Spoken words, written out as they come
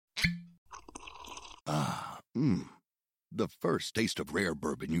The first taste of rare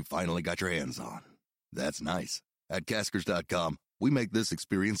bourbon you finally got your hands on. That's nice. At Caskers.com, we make this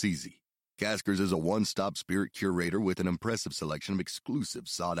experience easy. Caskers is a one-stop spirit curator with an impressive selection of exclusive,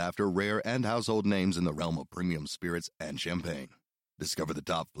 sought-after, rare, and household names in the realm of premium spirits and champagne. Discover the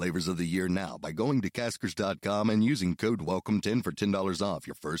top flavors of the year now by going to Caskers.com and using code WELCOME10 for $10 off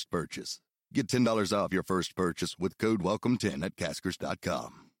your first purchase. Get $10 off your first purchase with code WELCOME10 at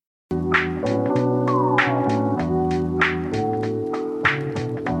Caskers.com.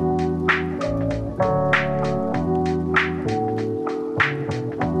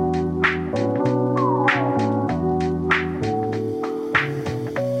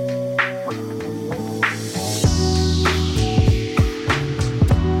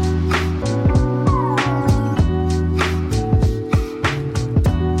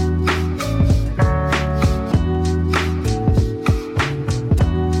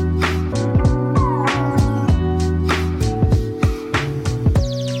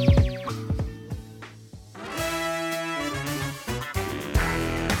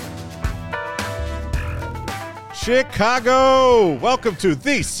 Chicago! Welcome to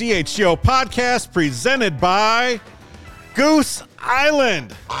the CHGO podcast presented by Goose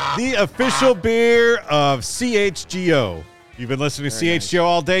Island, the official beer of CHGO. You've been listening to CHGO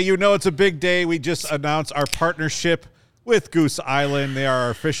all day. You know it's a big day. We just announced our partnership with Goose Island. They are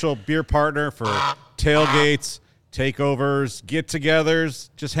our official beer partner for tailgates, takeovers, get-togethers,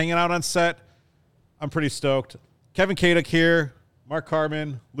 just hanging out on set. I'm pretty stoked. Kevin Kaduk here. Mark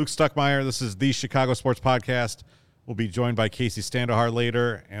Carman, Luke Stuckmeyer. This is the Chicago Sports Podcast. We'll be joined by Casey Standohar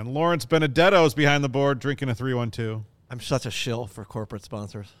later. And Lawrence Benedetto is behind the board drinking a 312. I'm such a shill for corporate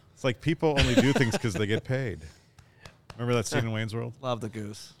sponsors. It's like people only do things because they get paid. Remember that scene in Wayne's World? Love the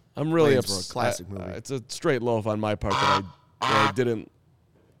Goose. I'm really upset. Classic movie. It's a straight loaf on my part that I didn't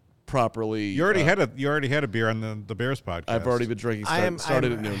properly. You already had a beer on the Bears podcast. I've already been drinking.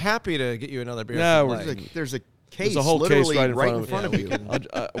 Started at noon. Happy to get you another beer. Yeah, there's a case, there's a whole literally case right in front of you.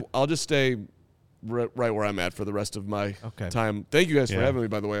 I'll just stay right where I'm at for the rest of my time. Thank you guys for having me,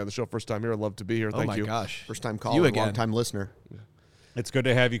 by the way, on the show. First time here. I'd love to be here. Thank you. Oh, my gosh. First time caller, long time listener. It's good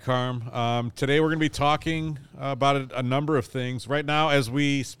to have you, Carm. Today we're going to be talking about a number of things. Right now, as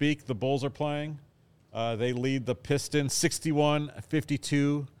we speak, the Bulls are playing. They lead the Pistons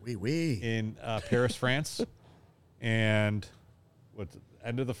 61-52 in Paris, France. And what's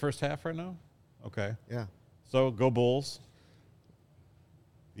end of the first half right now? Okay. Yeah. So go Bulls.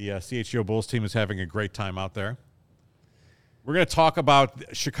 The CHGO Bulls team is having a great time out there. We're going to talk about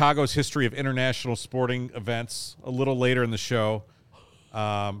Chicago's history of international sporting events a little later in the show.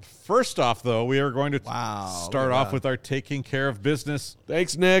 First off, though, we are going to start off with our taking care of business.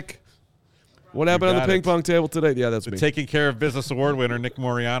 Thanks, Nick. What happened on the ping pong table today? Yeah, that's the me. Taking Care of Business Award winner, Nick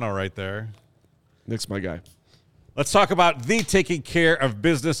Moriano, right there. Nick's my guy. Let's talk about the Taking Care of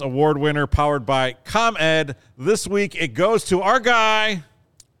Business Award winner powered by ComEd. This week, it goes to our guy.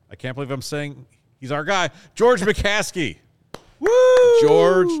 I can't believe I'm saying he's our guy, George McCaskey.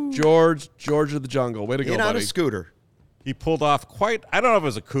 Woo! George of the jungle. Way to go, buddy. On a scooter. He pulled off I don't know if it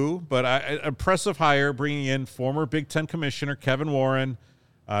was a coup, but an impressive hire, bringing in former Big Ten Commissioner Kevin Warren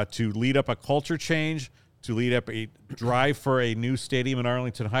to lead up a culture change, to lead up a drive for a new stadium in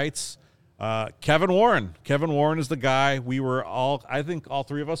Arlington Heights. Kevin Warren. Kevin Warren is the guy. I think all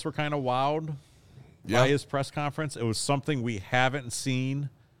three of us were kind of wowed by his press conference. It was something we haven't seen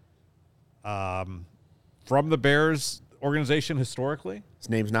from the Bears organization historically. His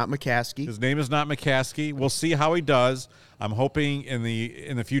name's not McCaskey. His name is not McCaskey. We'll see how he does. I'm hoping in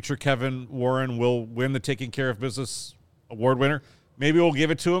the future Kevin Warren will win the Taking Care of Business Award winner. Maybe we'll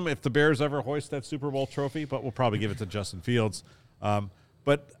give it to him if the Bears ever hoist that Super Bowl trophy, but we'll probably give it to Justin Fields.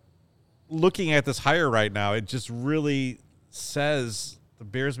 But looking at this hire right now, it just really says the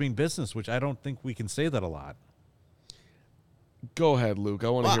Bears mean business, which I don't think we can say that a lot. Go ahead, Luke. I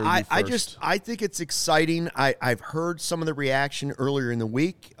want to hear you first. I think it's exciting. I've heard some of the reaction earlier in the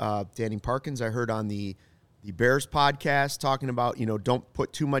week. Danny Parkins, I heard on the Bears podcast talking about, don't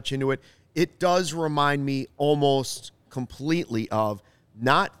put too much into it. It does remind me almost completely of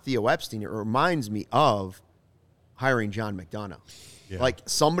not Theo Epstein. It reminds me of hiring John McDonough. Yeah. Like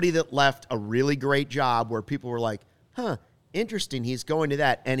somebody that left a really great job where people were like, interesting, he's going to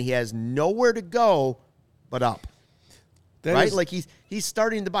that. And he has nowhere to go but up. Right? Like he's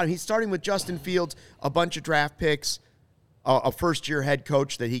starting at the bottom. He's starting with Justin Fields, a bunch of draft picks, a first-year head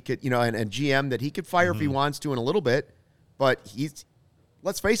coach that he could, and GM that he could fire if he wants to in a little bit. But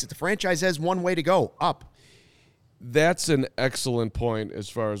let's face it, the franchise has one way to go, up. That's an excellent point as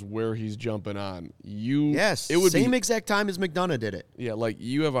far as where he's jumping on. It would same exact time as McDonough did it. Yeah, like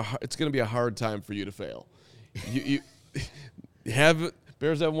it's going to be a hard time for you to fail. you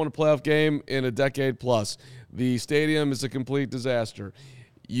Bears haven't won a playoff game in a decade plus. The stadium is a complete disaster.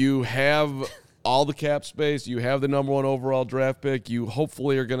 You have all the cap space. You have the number 1 overall draft pick. You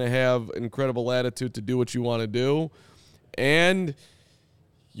hopefully are going to have incredible latitude to do what you want to do. And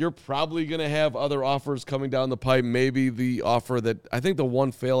you're probably going to have other offers coming down the pipe. Maybe the offer that I think the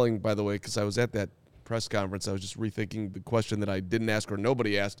one failing, by the way, because I was at that press conference, I was just rethinking the question that I didn't ask or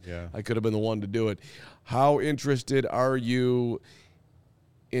nobody asked. Yeah. I could have been the one to do it. How interested are you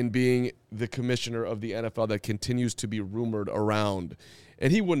in being the commissioner of the NFL that continues to be rumored around?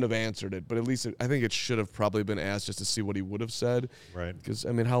 And he wouldn't have answered it, but at least I think it should have probably been asked just to see what he would have said. Right. Because,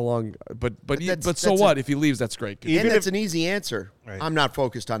 I mean, how long? But so what? If he leaves, that's great. And that's an easy answer. Right. I'm not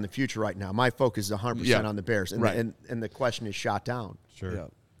focused on the future right now. My focus is 100% on the Bears. And, and the question is shot down. Sure.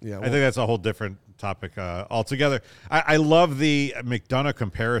 Yeah. I think that's a whole different topic altogether. I love the McDonough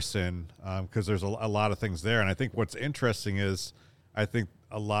comparison because there's a lot of things there. And I think what's interesting is I think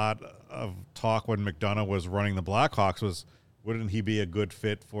a lot of talk when McDonough was running the Blackhawks was, wouldn't he be a good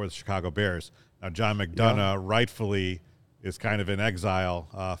fit for the Chicago Bears? Now, John McDonough rightfully is kind of in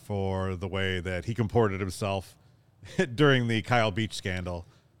exile for the way that he comported himself during the Kyle Beach scandal.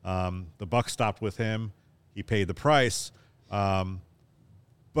 The buck stopped with him. He paid the price.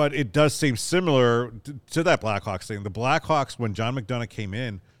 But it does seem similar to that Blackhawks thing. The Blackhawks, when John McDonough came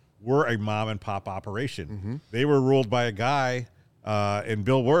in, were a mom-and-pop operation. Mm-hmm. They were ruled by a guy in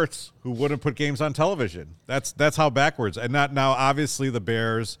Bill Wirtz who wouldn't put games on television. That's how backwards. And now, obviously, the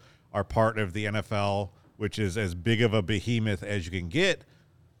Bears are part of the NFL, which is as big of a behemoth as you can get.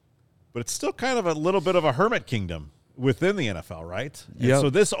 But it's still kind of a little bit of a hermit kingdom within the NFL, right? Yeah. So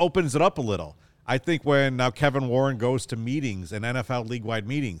this opens it up a little. I think when now Kevin Warren goes to meetings and NFL league-wide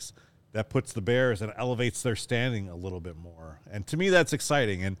meetings, that puts the Bears and elevates their standing a little bit more. And to me, that's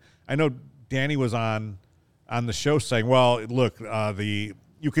exciting. And I know Danny was on the show saying, well, look,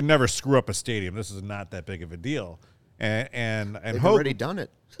 you can never screw up a stadium. This is not that big of a deal. And they've already done it.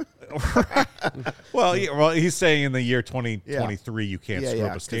 Well, he's saying in the year 2023 you can't screw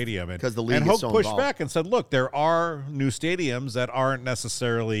up a stadium. Because the league and is Hope so pushed involved. back and said, look, there are new stadiums that aren't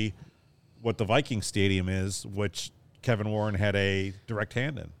necessarily what the Viking Stadium is, which Kevin Warren had a direct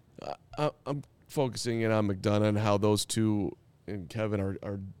hand in. I'm focusing in on McDonough and how those two and Kevin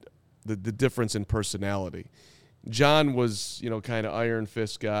are the difference in personality. John was, kind of iron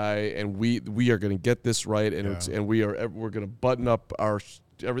fist guy, and we are going to get this right, and we're going to button up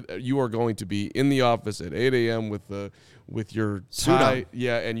you are going to be in the office at 8 a.m. with your tie,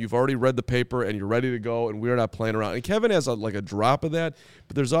 and you've already read the paper and you're ready to go, and we're not playing around. And Kevin has a drop of that,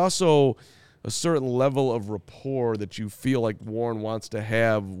 but there's also a certain level of rapport that you feel like Warren wants to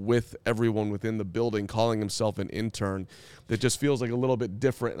have with everyone within the building, calling himself an intern, that just feels like a little bit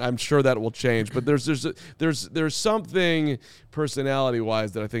different. I'm sure that will change, but there's something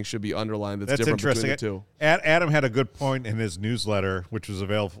personality-wise that I think should be underlined that's different between the two. Adam had a good point in his newsletter, which was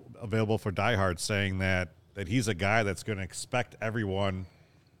available for diehards, saying that he's a guy that's going to expect everyone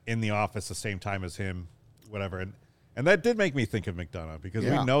in the office the same time as him, whatever. And that did make me think of McDonough because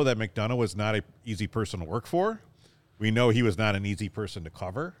we know that McDonough was not an easy person to work for. We know he was not an easy person to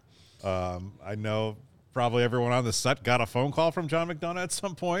cover. I know probably everyone on the set got a phone call from John McDonough at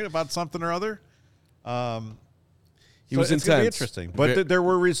some point about something or other. He was it's going to be intense. interesting. But there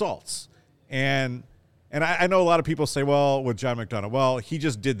were results. And I know a lot of people say, well, with John McDonough, well, he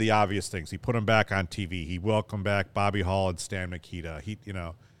just did the obvious things. He put him back on TV. He welcomed back Bobby Hall and Stan Mikita.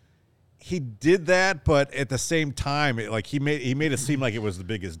 He did that, but at the same time, he made it seem like it was the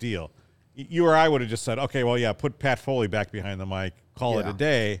biggest deal. You or I would have just said, okay, well, yeah, put Pat Foley back behind the mic, call it a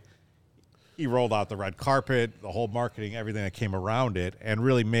day. He rolled out the red carpet, the whole marketing, everything that came around it, and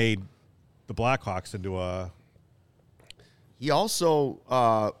really made the Blackhawks into a... He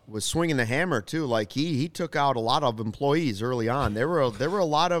also was swinging the hammer, too. Like, he took out a lot of employees early on. There were a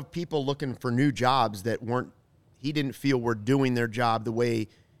lot of people looking for new jobs that he didn't feel were doing their job the way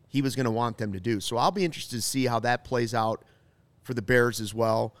he was going to want them to do. So I'll be interested to see how that plays out for the Bears as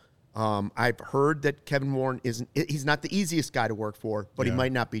well. I've heard that Kevin Warren he's not the easiest guy to work for, but he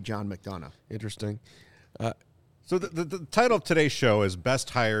might not be John McDonough. Interesting. So the title of today's show is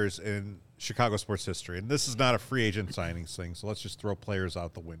Best Hires in Chicago Sports History. And this is not a free agent signings thing, so let's just throw players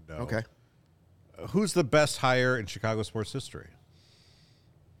out the window. Okay. Who's the best hire in Chicago sports history?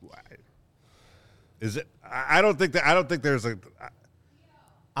 Is it? I don't think there's a...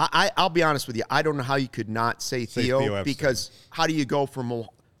 I'll be honest with you. I don't know how you could not say Theo Epstein. because how do you go from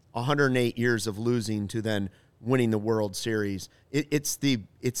 108 years of losing to then winning the World Series. It's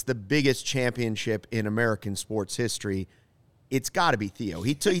the biggest championship in American sports history. It's got to be Theo.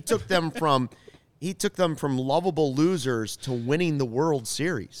 He took them from lovable losers to winning the World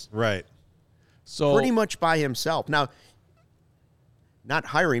Series. Right. So Pretty much by himself. Now, not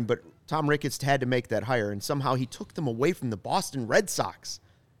hiring, but Tom Ricketts had to make that hire, and somehow he took them away from the Boston Red Sox.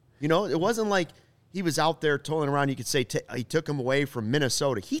 You know, it wasn't like he was out there tolling around. You could say he took them away from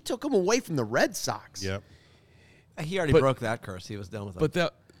Minnesota. He took them away from the Red Sox. Yep. He already broke that curse. He was done with it. But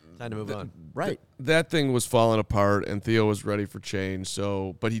Time to move on. Right. that thing was falling apart, and Theo was ready for change.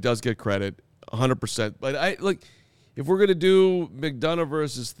 So, but he does get credit, 100%. But if we're gonna do McDonough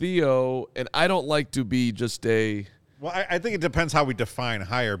versus Theo, and I don't like to be just a. Well, I think it depends how we define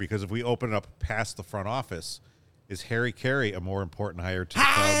hire, because if we open it up past the front office, is Harry Carey a more important hire to the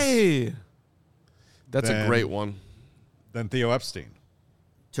Cubs Hey! That's a great one. than Theo Epstein?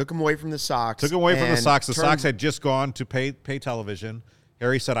 Took him away from the Sox. Took him away from the and Sox. The turned- Sox had just gone to pay television.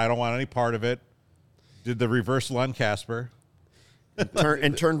 Harry said, I don't want any part of it. Did the reverse Len Casper.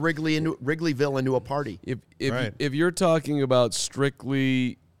 turned Wrigleyville into a party. If you're talking about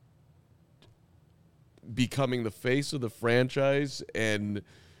strictly becoming the face of the franchise and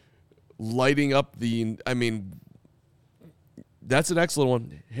lighting up that's an excellent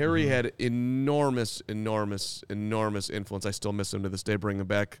one. Harry had enormous influence. I still miss him to this day. Bring him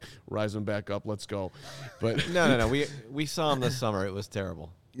back, rise him back up. Let's go. But No. We saw him this summer. It was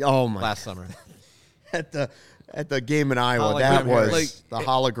terrible. Oh my! Last summer. At the game in Iowa, Hologram that was Harry. the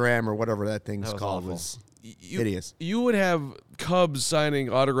hologram or whatever that thing's That was called awful. was hideous. you would have Cubs signing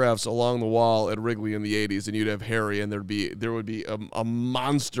autographs along the wall at Wrigley in the 80s, and you'd have Harry, and there would be a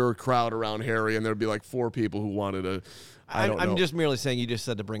monster crowd around Harry, and there'd be like 4 people who wanted to. I'm just merely saying you just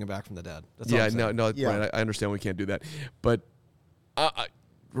said to bring him back from the dead. That's all Yeah, I'm saying. no, Yeah. Brian, I understand we can't do that. But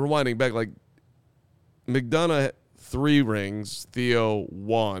rewinding back, like McDonough 3 rings, Theo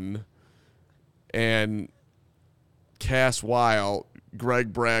 1, and Cass Weil,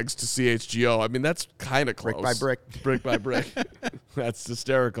 Greg Braggs to CHGO. I mean, that's kind of close. Brick by brick. Brick by brick. That's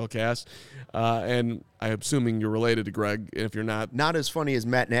hysterical, Cass. And I'm assuming you're related to Greg. And if you're not, Not as funny as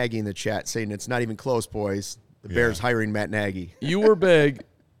Matt Nagy in the chat saying it's not even close, boys. The Bears hiring Matt Nagy. you were big.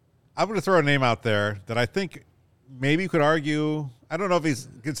 I'm going to throw a name out there that I think maybe you could argue. I don't know if it's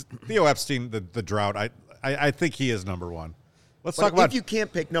Theo Epstein, the drought. I think he is number one. Let's But talk about if you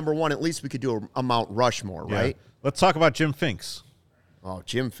can't pick number one, at least we could do a Mount Rushmore, yeah. right? Let's talk about Jim Finks. Oh,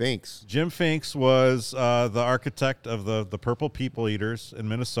 Jim Finks. Jim Finks was the architect of the Purple People Eaters in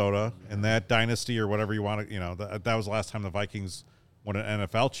Minnesota, and that dynasty or whatever you want to, that was the last time the Vikings won an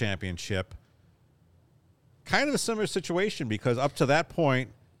NFL championship. Kind of a similar situation, because up to that point,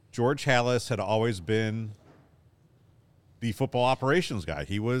 George Halas had always been the football operations guy.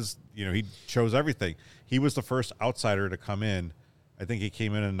 He was, he chose everything. He was the first outsider to come in. I think he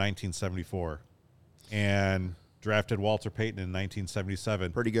came in 1974 and drafted Walter Payton in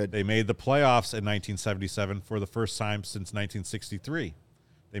 1977. Pretty good. They made the playoffs in 1977 for the first time since 1963.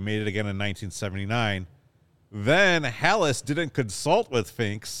 They made it again in 1979. Then Halas didn't consult with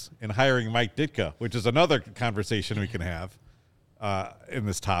Finks in hiring Mike Ditka, which is another conversation we can have in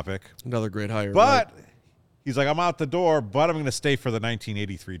this topic. Another great hire. But right? he's like, I'm out the door, but I'm going to stay for the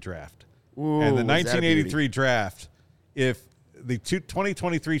 1983 draft. Ooh, and the is that a 1983 draft, if the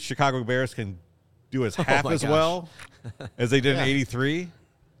 2023 Chicago Bears can do as half my as gosh. well as they did in 83,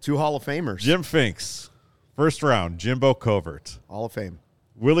 2 Hall of Famers. Jim Finks, first round, Jimbo Covert, Hall of Fame.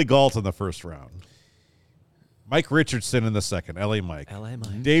 Willie Gault in the first round, Mike Richardson in the second, L.A. Mike.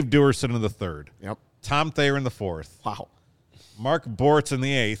 Dave Dewerson in the third. Yep. Tom Thayer in the fourth. Wow. Mark Bortz in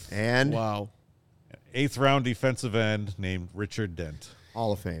the eighth. And Wow. Eighth round defensive end named Richard Dent.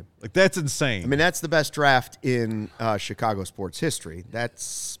 Hall of Fame. Like, that's insane. I mean, that's the best draft in Chicago sports history.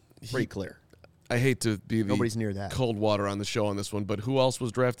 That's pretty clear. I hate to be the Nobody's near that. cold water on the show on this one, but who else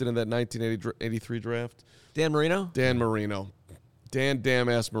was drafted in that 1983 draft? Dan Marino? Dan Marino. Dan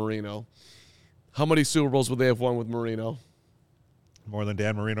damn-ass Marino. How many Super Bowls would they have won with Marino? More than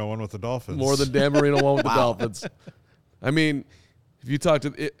Dan Marino won with the Dolphins. More than Dan Marino won with the Dolphins. I mean, if you talk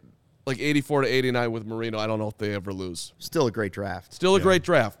to like 84 to 89 with Marino, I don't know if they ever lose. Still a great draft. Still a great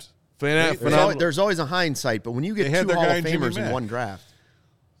draft. Phenomenal. There's always a hindsight, but when you They get had 2 their Hall guy of in Jimmy Famers in Mack. one draft,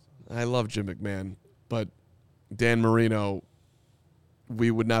 I love Jim McMahon, but Dan Marino,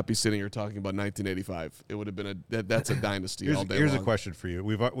 we would not be sitting here talking about 1985. It would have been that's a dynasty all day Here's long. a question for you.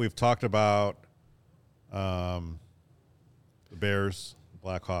 We've talked about the Bears, the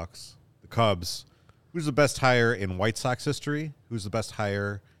Blackhawks, the Cubs. Who's the best hire in White Sox history? Who's the best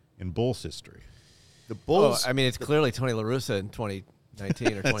hire in Bulls history? the Bulls. I mean, it's clearly Tony La Russa in 2019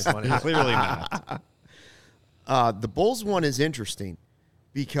 or 2020. Clearly not. The Bulls one is interesting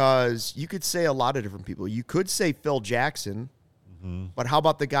because you could say a lot of different people. You could say Phil Jackson, but how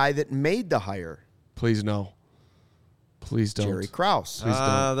about the guy that made the hire? Please no. Please don't. Jerry Krause.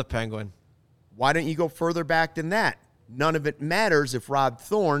 The Penguin. Why don't you go further back than that? None of it matters if Rod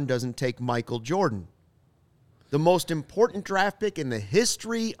Thorne doesn't take Michael Jordan. The most important draft pick in the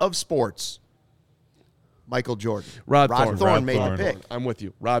history of sports, Michael Jordan. Rod Thorne. Thorne made the pick. I'm with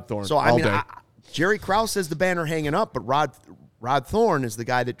you. Rod Thorne. So, I mean, Jerry Krause has the banner hanging up, but Rod Thorne is the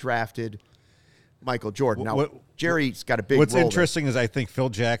guy that drafted Michael Jordan. Now, Jerry's got a big What's role interesting is I think Phil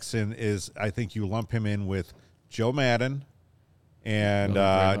Jackson I think you lump him in with Joe Madden and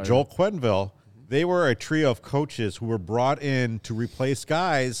Joel Quenneville. They were a trio of coaches who were brought in to replace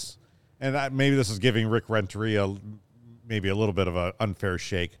guys, and maybe this is giving Rick Renteria maybe a little bit of an unfair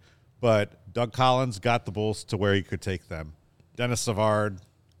shake, but Doug Collins got the Bulls to where he could take them. Dennis Savard,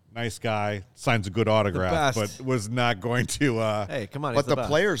 nice guy, signs a good autograph, but was not going to. Hey, come on! But the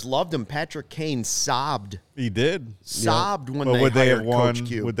players loved him. Patrick Kane sobbed. He did. Sobbed when would they have hired won? Coach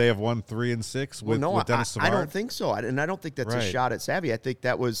Q. Would they have won 3 and 6 with Dennis Savard? I don't think so, and I don't think that's a shot at Savvy. I think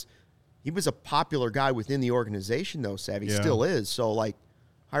he was a popular guy within the organization, though. Savvy still is. So, like,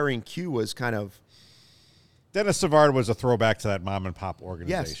 hiring Q was kind of. Dennis Savard was a throwback to that mom and pop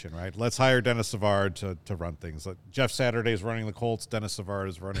organization, right? Let's hire Dennis Savard to run things. Like Jeff Saturday is running the Colts. Dennis Savard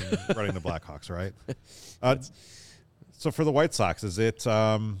is running the Blackhawks, right? So for the White Sox, is it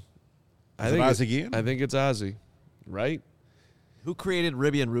Ozzie Guillen? I think it's Ozzie, right? Who created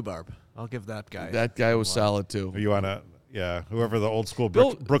Ribby and Rhubarb? I'll give that guy. That guy was solid too. You want to, whoever the old school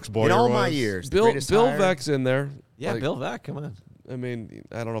Brooks Boyer in all was. my years. Bill Veck's in there. Yeah, Bill Veck, come on. I mean,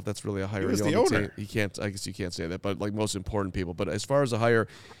 I don't know if that's really a hire. He was the owner. He can't. I guess you can't say that, but like most important people. But as far as a hire,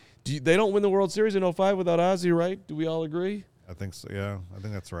 they don't win the World Series in 05 without Ozzie, right? Do we all agree? I think so. Yeah, I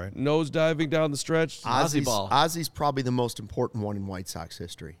think that's right. Nose diving down the stretch. Ozzie's probably the most important one in White Sox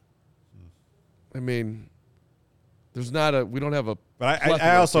history. I mean, we don't have a. But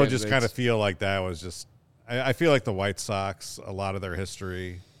I also just kind of feel like that was just. I feel like the White Sox, a lot of their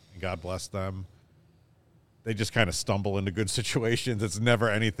history, God bless them, they just kind of stumble into good situations. It's never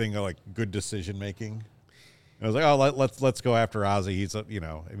anything like good decision making. I was like, oh, let's go after Ozzie. He's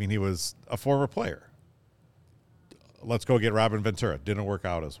he was a former player. Let's go get Robin Ventura. Didn't work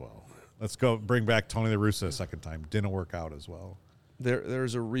out as well. Let's go bring back Tony La Russa a second time. Didn't work out as well.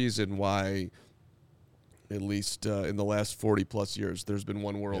 There's a reason why, at least in the last 40-plus years, there's been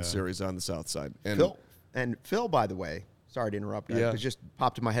one World Series on the South Side. And Phil, by the way, sorry to interrupt. It just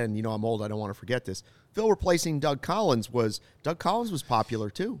popped in my head, and I'm old. I don't want to forget this. Phil replacing Doug Collins was popular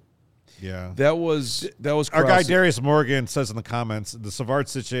too. Yeah, that was our guy Darius Morgan says in the comments the Savard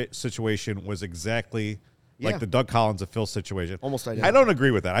situation was exactly like the Doug Collins of Phil situation. Almost identical. I don't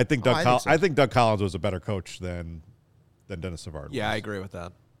agree with that. I think I think Doug Collins was a better coach than Dennis Savard was. Yeah, I agree with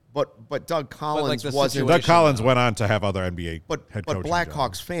that. But Doug Collins wasn't. Doug Collins went on to have other NBA head coaching Blackhawks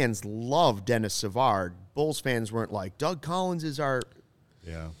jobs. fans loved Dennis Savard. Bulls fans weren't like, Doug Collins is our.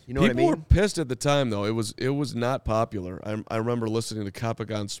 Yeah, you know what I mean? People were pissed at the time, though. It was not popular. I remember listening to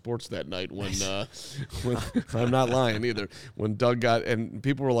Capagon Sports that night when I'm not lying either. When Doug got and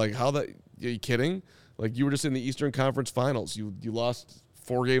people were like, "How that? Are you kidding? Like you were just in the Eastern Conference Finals. You lost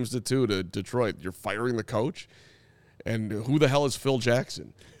 4-2 to Detroit. You're firing the coach." And who the hell is Phil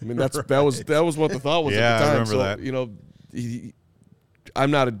Jackson? I mean, that was what the thought was at the time. I remember that.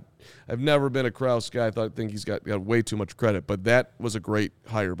 I've never been a Krause guy. I think he's got way too much credit, but that was a great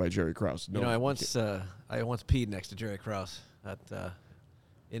hire by Jerry Krause. No, I once peed next to Jerry Krause at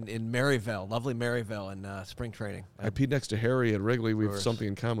in Maryville, lovely Maryville, in spring training. I peed next to Harry at Wrigley. We have something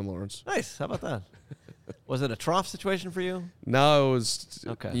in common, Lawrence. Nice. How about that? Was it a trough situation for you? No, it was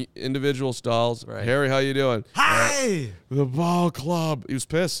individual stalls. Right. Harry, how you doing? Hi! The ball club. He was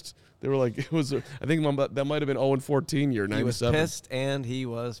pissed. They were like, it was. I think that might have been 0-14 year, 97. He was pissed, and he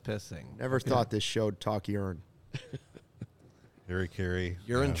was pissing. Never thought this show'd talk urine. Harry Carey.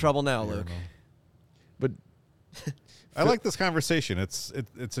 You're in trouble now, Luke. But I like this conversation. It's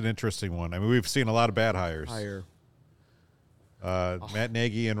an interesting one. I mean, we've seen a lot of bad hires. Matt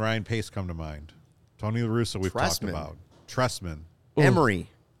Nagy and Ryan Pace come to mind. Tony La Russa we've talked about. Trestman. Emery.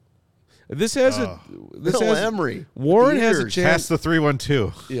 This has Emery. Warren has a chance. Pass the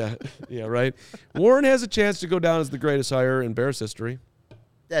 3-1-2. Yeah, right. Warren has a chance to go down as the greatest hire in Bears history.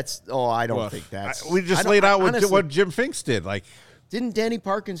 I don't think that's. We just laid out what Jim Finks did. Like, didn't Danny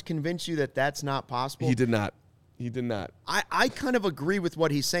Parkins convince you that that's not possible? He did not. I kind of agree with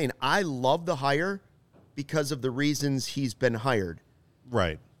what he's saying. I love the hire because of the reasons he's been hired.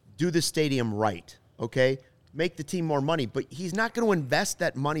 Right. Do the stadium right. Okay? Make the team more money. But he's not going to invest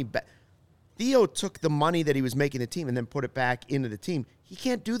that money back. Theo took the money that he was making the team and then put it back into the team. He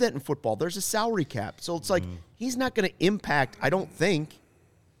can't do that in football. There's a salary cap. So it's like he's not going to impact, I don't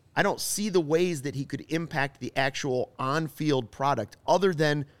see the ways that he could impact the actual on-field product other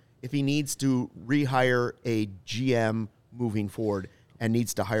than if he needs to rehire a GM moving forward and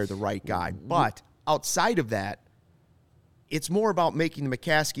needs to hire the right guy. But outside of that, it's more about making the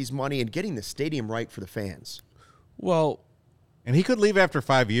McCaskies money and getting the stadium right for the fans. Well, and he could leave after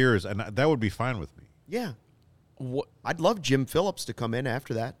 5 years, and that would be fine with me. Yeah. I'd love Jim Phillips to come in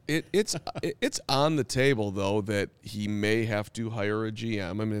after that. It's on the table, though, that he may have to hire a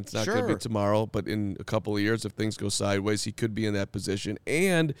GM. I mean, it's not going to be tomorrow, but in a couple of years, if things go sideways, he could be in that position.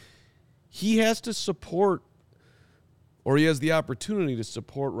 And he has to support, or he has the opportunity to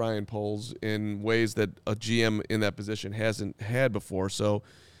support Ryan Poles in ways that a GM in that position hasn't had before. So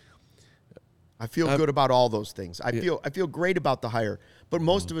I feel good about all those things. I feel great about the hire, but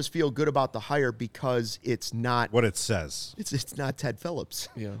most of us feel good about the hire because it's not what it says. It's not Ted Phillips.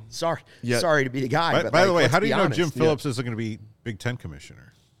 Yeah. Sorry to be the guy. By the way, how do you know honest. Jim Phillips isn't going to be Big Ten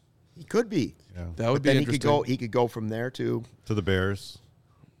commissioner? He could be. Yeah. That would be interesting. He could go from there to the Bears,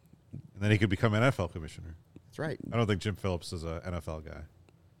 and then he could become NFL commissioner. That's right. I don't think Jim Phillips is an NFL guy.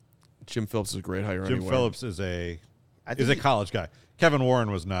 Jim Phillips is a great hire. Jim Phillips is a college guy. Kevin Warren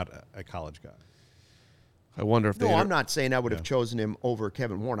was not a college guy. I wonder if I'm not saying I would have chosen him over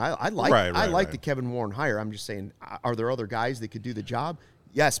Kevin Warren. I like the Kevin Warren hire. I'm just saying, are there other guys that could do the job?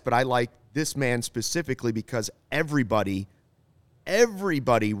 Yes, but I like this man specifically because everybody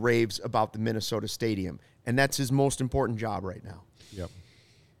raves about the Minnesota Stadium, and that's his most important job right now. Yep.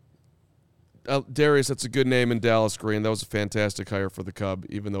 Darius, that's a good name in Dallas Green. That was a fantastic hire for the Cub,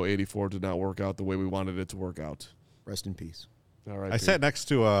 even though 84 did not work out the way we wanted it to work out. Rest in peace. All right. I sat next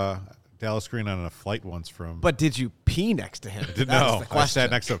to Dallas Green on a flight once from. But did you pee next to him? No, I sat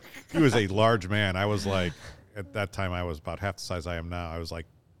next to him. He was a large man. I was like, at that time, I was about half the size I am now. I was like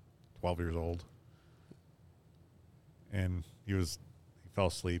 12 years old. And he fell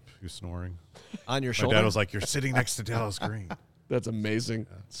asleep. He was snoring. On your My shoulder? dad was like, "You're sitting next to Dallas Green." That's amazing.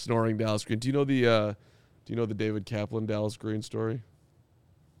 Yeah. Snoring Dallas Green. Do you know the David Kaplan Dallas Green story?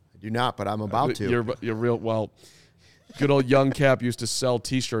 I do not, but I'm about to. You're real well. Good old young Cap used to sell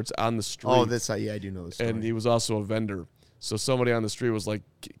T-shirts on the street. Oh, I do know this story. And he was also a vendor. So somebody on the street was like,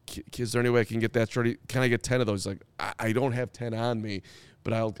 "Is there any way I can get that shirt? Can I get 10 of those?" He's like, "I don't have 10 on me,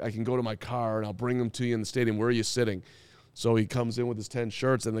 but I can go to my car and I'll bring them to you in the stadium. Where are you sitting?" So he comes in with his 10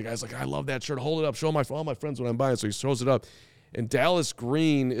 shirts, and the guy's like, "I love that shirt. Hold it up. Show all my friends what I'm buying." So he throws it up. And Dallas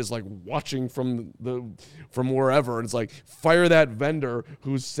Green is like watching from wherever, and it's like, fire that vendor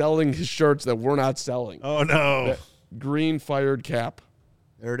who's selling his shirts that we're not selling. Oh no! Green fired Cap.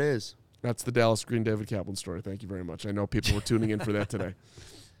 There it is. That's the Dallas Green David Kaplan story. Thank you very much. I know people were tuning in for that today.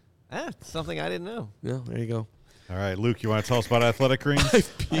 Something I didn't know. Yeah, there you go. All right, Luke, you want to tell us about Athletic Greens?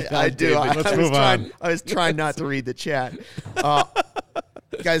 I do. Let's move on. I was trying not to read the chat.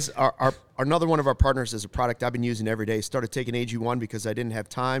 Guys, our another one of our partners is a product I've been using every day. Started taking AG1 because I didn't have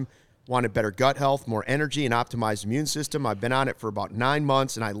time, wanted better gut health, more energy, and optimized immune system. I've been on it for about 9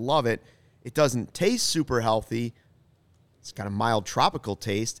 months, and I love it. It doesn't taste super healthy. It's got a mild tropical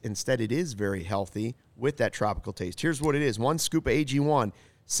taste. Instead, it is very healthy with that tropical taste. Here's what it is. 1 scoop of AG1.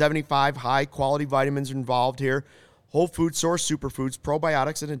 75 high-quality vitamins are involved here. Whole food source superfoods,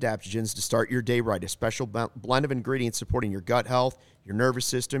 probiotics, and adaptogens to start your day right. A special blend of ingredients supporting your gut health, your nervous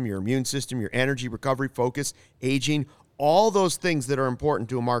system, your immune system, your energy, recovery, focus, aging, all those things that are important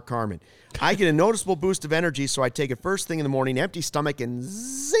to a Mark Carman. I get a noticeable boost of energy, so I take it first thing in the morning, empty stomach, and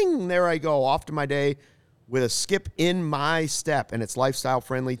zing, there I go, off to my day with a skip in my step. And it's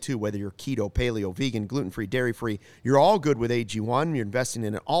lifestyle-friendly, too, whether you're keto, paleo, vegan, gluten-free, dairy-free. You're all good with AG1. You're investing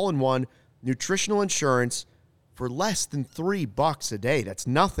in an all-in-one nutritional insurance for less than $3 a day. That's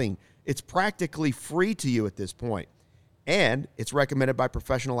nothing. It's practically free to you at this point. And it's recommended by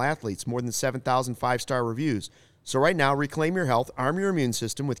professional athletes, more than 7,000 five-star reviews. So right now, reclaim your health, arm your immune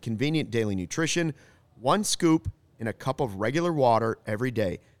system with convenient daily nutrition, 1 scoop in a cup of regular water every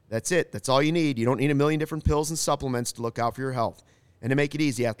day. That's it. That's all you need. You don't need a million different pills and supplements to look out for your health. And to make it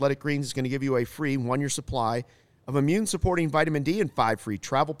easy, Athletic Greens is going to give you a free 1-year supply of immune-supporting vitamin D and 5 free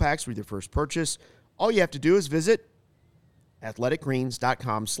travel packs with your first purchase. All you have to do is visit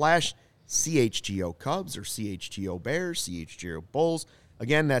athleticgreens.com/CHGO Cubs or CHGO Bears, CHGO Bulls.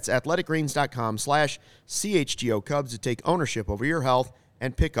 Again, that's athleticgreens.com/CHGO Cubs to take ownership over your health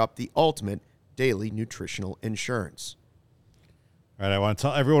and pick up the ultimate daily nutritional insurance. All right, I want to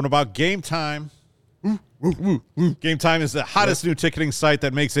tell everyone about Game Time. Game Time is the hottest new ticketing site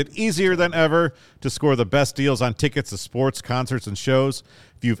that makes it easier than ever to score the best deals on tickets to sports, concerts, and shows.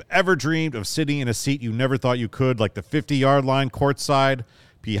 If you've ever dreamed of sitting in a seat you never thought you could, like the 50-yard line courtside,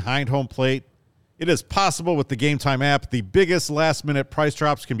 behind home plate, it is possible with the Game Time app. The biggest last-minute price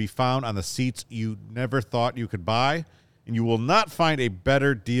drops can be found on the seats you never thought you could buy, and you will not find a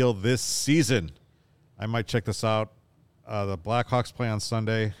better deal this season. I might check this out. The Blackhawks play on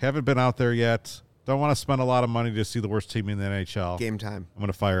Sunday. Haven't been out there yet. Don't want to spend a lot of money to see the worst team in the NHL. Game Time. I'm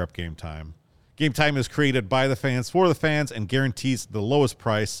going to fire up Game Time. Game Time is created by the fans for the fans and guarantees the lowest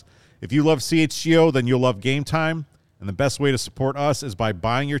price. If you love CHGO, then you'll love Game Time. And the best way to support us is by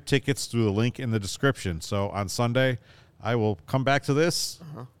buying your tickets through the link in the description. So on Sunday, I will come back to this,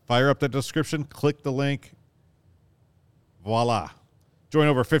 fire up the description, click the link. Voila. Join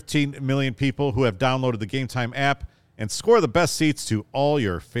over 15 million people who have downloaded the Game Time app and score the best seats to all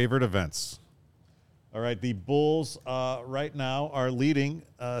your favorite events. All right, the Bulls right now are leading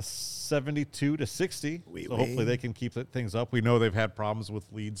 72-60. So hopefully they can keep things up. We know they've had problems with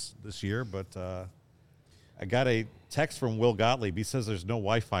leads this year, but I got a text from Will Gottlieb. He says there's no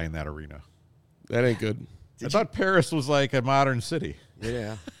Wi-Fi in that arena. That ain't good. I thought Paris was like a modern city.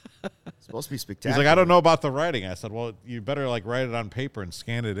 Yeah. It's supposed to be spectacular. He's like, I don't know about the writing. I said, well, you better like write it on paper and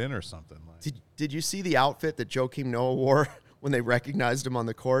scan it in or something. Like, Did you see the outfit that Joakim Noah wore when they recognized him on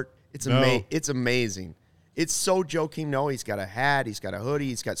the court? It's amazing. It's so Joakim Noah. He's got a hat. He's got a hoodie.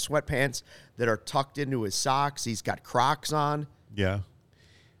 He's got sweatpants that are tucked into his socks. He's got Crocs on. yeah.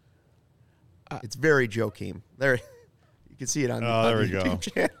 It's very Joakim. There, you can see it on, Oh, there on we the go.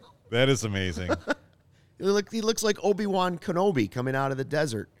 YouTube channel. That is amazing. He looks like Obi-Wan Kenobi coming out of the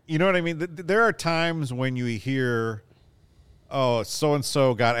desert. You know what I mean? There are times when you hear, oh,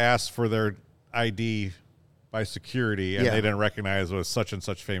 so-and-so got asked for their ID by security and they didn't recognize it was such and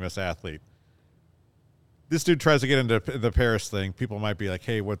such famous athlete. This dude tries to get into the Paris thing. People might be like,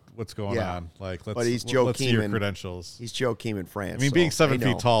 hey, what's going on? Like, let's see your credentials. He's Joakim in France. I mean, being 7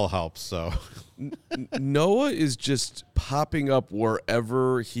 feet tall helps, so. Noah is just popping up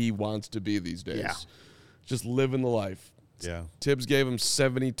wherever he wants to be these days. Yeah. Just living the life. Yeah. Tibbs gave him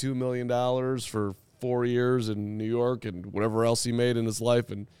 $72 million for 4 years in New York and whatever else he made in his life,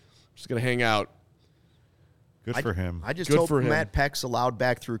 and just going to hang out. Good for him. I just Good hope for him. Matt Peck's allowed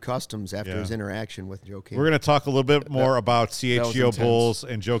back through customs after his interaction with Joakim. We're going to talk a little bit more about was CHGO intense. Bulls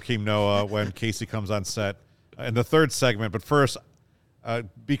and Joakim Noah when Casey comes on set in the third segment. But first,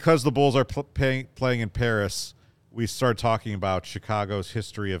 because the Bulls are playing in Paris, we started talking about Chicago's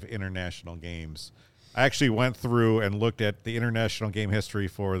history of international games. I actually went through and looked at the international game history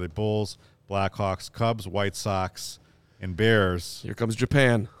for the Bulls, Blackhawks, Cubs, White Sox, and Bears. Here comes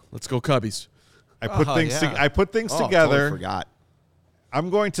Japan. Let's go Cubbies. I put things together. Totally forgot. I'm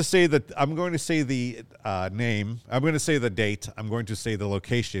going to say the name. I'm going to say the date. I'm going to say the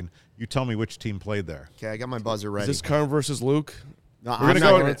location. You tell me which team played there. Okay, I got my buzzer ready. Is this Carm versus Luke? No, We're I'm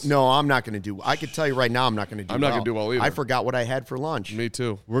gonna not going to do. I can tell you right now, I'm not going to do. I'm not gonna do well either. I forgot what I had for lunch. Me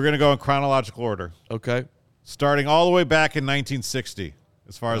too. We're going to go in chronological order, Okay. starting all the way back in 1960,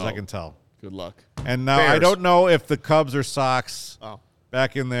 as far as I Oh. can tell. Good luck. And now I Bears. don't know if the Cubs or Sox Oh.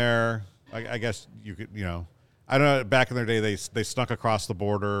 back in there. I guess you could, I don't know. Back in their day, they snuck across the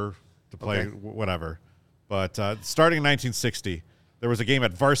border to play whatever. But starting in 1960, there was a game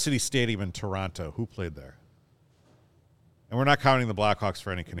at Varsity Stadium in Toronto. Who played there? And we're not counting the Blackhawks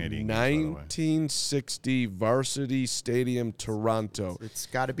for any Canadian games, by the way. 1960 Varsity Stadium, Toronto. It's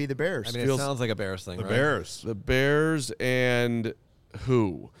got to be the Bears. I mean, it sounds like a Bears thing, The right? Bears. The Bears and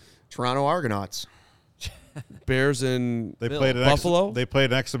who? Toronto Argonauts. Bears and They played Buffalo? They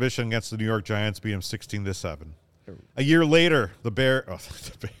played an exhibition against the New York Giants, beat them 16-7. A year later, the Bears.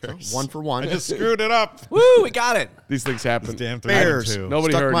 1 for 1. I just screwed it up. Woo, we got it. These things happen. Damn 3-1-2. Bears.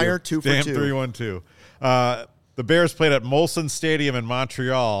 Nobody heard Stuckmeyer, you. 2 for Damn 2. 3-1-2. The Bears played at Molson Stadium in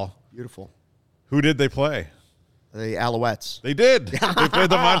Montreal. Beautiful. Who did they play? The Alouettes. They did. They played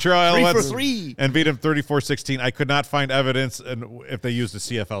the Montreal 3 Alouettes for 3. and beat them 34-16. I could not find evidence if they used the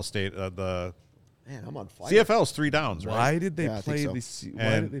CFL state. The Man, I'm on fire. CFL's 3 downs, right? Why did they Yeah, I think play so. the Why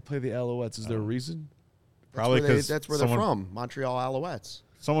And- did they play the Alouettes? Is there a reason? Probably because that's where they're from. Montreal Alouettes.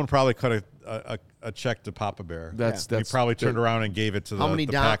 Someone probably cut a check to Papa Bear. That's He probably turned around and gave it to How the many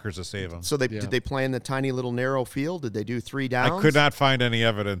down- Packers to save him. So did they play in the tiny little narrow field? Did they do 3 downs? I could not find any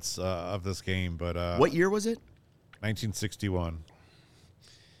evidence of this game, but What year was it? 1961.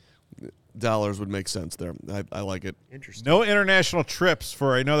 Dollars would make sense there. I like it. Interesting. No international trips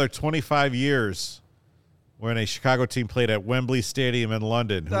for another 25 years when a Chicago team played at Wembley Stadium in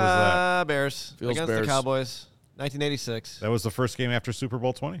London. Who was that? Bears Feels against Bears. the Cowboys. 1986. That was the first game after Super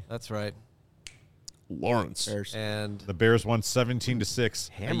Bowl 20. That's right. Lawrence. Bears. And The Bears won 17-6.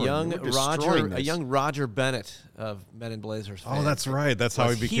 a Hammered. young We're destroying this. Roger Bennett of Men in Blazers. Oh, fame that's right. That's how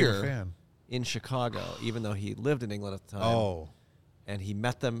was he became here a fan. in Chicago, even though he lived in England at the time. Oh. And he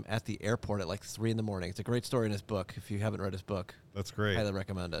met them at the airport at like 3 a.m. It's a great story in his book. If you haven't read his book, That's great. highly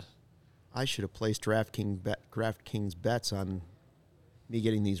recommend it. I should have placed DraftKings bets on me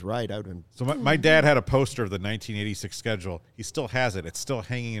getting these right. I would have been. So my dad had a poster of the 1986 schedule. He still has it. It's still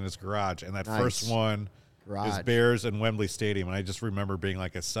hanging in his garage. And that Nice. first one is Garage. Bears and Wembley Stadium. And I just remember being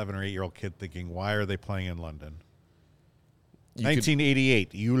like a 7 or 8 year old kid thinking, why are they playing in London?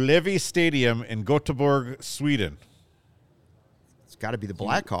 1988, Ullevi Stadium in Göteborg, Sweden. It's got to be the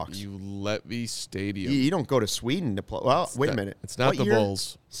Blackhawks. Ullevi Stadium. You don't go to Sweden to play. Well, wait a minute. It's not What the year?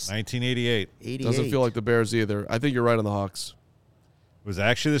 Bulls. 1988. 88. Doesn't feel like the Bears either. I think you're right on the Hawks. It was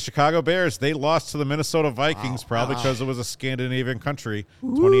actually the Chicago Bears. They lost to the Minnesota Vikings, probably because it was a Scandinavian country,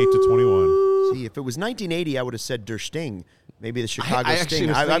 28-21. See, if it was 1980, I would have said Der Sting. Maybe the Chicago I actually Sting.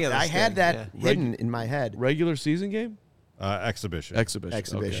 was thinking of the I had Sting, that yeah. hidden in my head. Regular season game? Exhibition.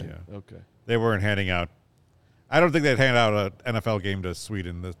 Exhibition. Yeah. Okay. They weren't handing out. I don't think they'd hand out an NFL game to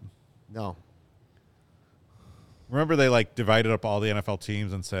Sweden. No. Remember they like divided up all the NFL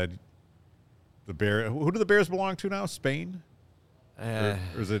teams and said the Bear. Who do the Bears belong to now? Spain? Or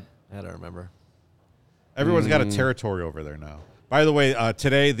is it? I don't remember. Everyone's got a territory over there now. By the way,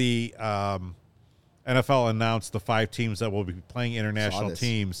 today the NFL announced the 5 teams that will be playing international this.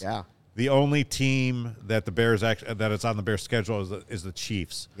 teams. Yeah. The only team that the Bears that is on the Bears schedule is the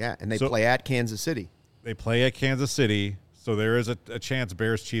Chiefs. Yeah, and they So- play at Kansas City. They play at Kansas City, so there is a chance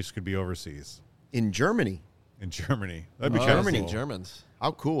Bears Chiefs could be overseas In Germany. in Germany. That'd be Oh, kind of the cool. Germans.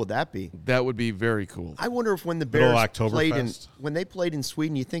 How cool would that be? That would be very cool. I wonder if when the Little Bears played Oktoberfest. in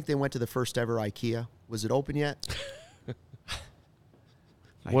Sweden, you think they went to the first ever IKEA? Was it open yet?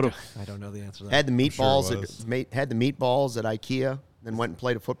 What I don't know the answer to that. Had the meatballs sure it was. had the meatballs at IKEA, then went and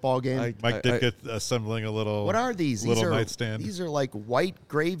played a football game. Mike did get assembling a little. What are these? Little These are nightstand. These are like white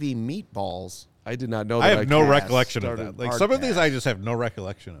gravy meatballs. I did not know I that. have no can't recollection of start that. Like hard some of these, pass. I just have no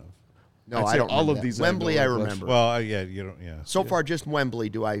recollection of. No, I'd I say don't. all remember of that. these I have no Wembley, I recollection. remember. Well, yeah, you don't. Yeah. So far, just Wembley.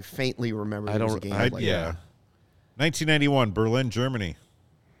 Do I faintly remember? I there was don't- a game I- like Yeah. that. 1991, Berlin, Germany.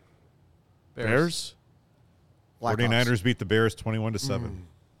 Bears? Blackhawks. 49ers beat the Bears 21-7.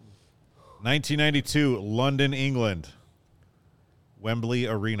 1992, London, England. Wembley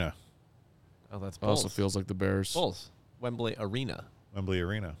Arena. Oh, that's Bulls. Also feels like the Bears. Bulls. Wembley Arena. Wembley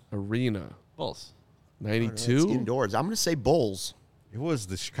Arena. Arena. Bulls. It's 92? indoors. I'm going to say Bulls. It was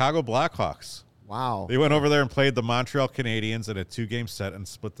the Chicago Blackhawks. Wow. They went over there and played the Montreal Canadiens in a 2-game set and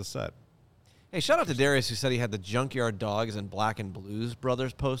split the set. Hey, shout out to Darius who said he had the Junkyard Dogs and Black and Blues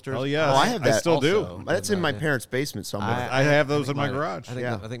Brothers posters. Oh, yeah. Oh, I have that. I still also. do. That's in my parents' basement somewhere. I have those think in my mine are- garage.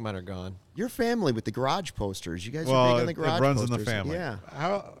 I think mine are gone. Your family with the garage posters. You guys are Well, big on the it garage runs posters. in the family. Yeah,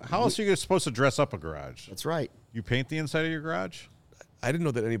 How else are you supposed to dress up a garage? that's right. You paint the inside of your garage? I didn't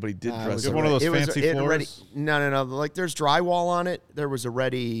know that anybody did It dress was Get up. one of those it was- fancy it already- floors? No. Like there's drywall on it. There was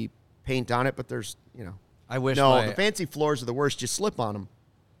already paint on it, but there's I wish No, the fancy floors are the worst. You slip on them.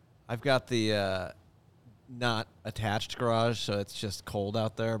 I've got the not attached garage, so it's just cold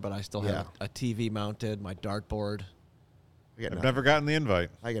out there, but I still have a TV mounted, my dartboard. I got I've nothing. never gotten the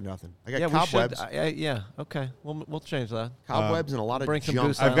invite. I got nothing. I got Yeah, cobwebs. we should. Yeah, okay. We'll change that. Cobwebs and a lot of bring some junk.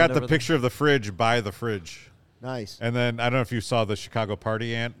 Goose I've got Island the over there. picture of the fridge by the fridge. Nice. And then I don't know if you saw the Chicago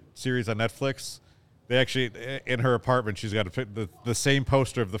Party Ant series on Netflix. They actually, in her apartment, she's got the same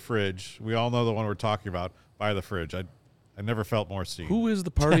poster of the fridge. We all know the one we're talking about by the fridge. I never felt more seen. Who is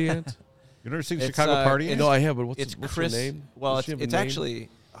the party ant? You never seen It's, Chicago Party Ant? No, I have, but what's It's her Chris. name? Well, Does she have a it's name? actually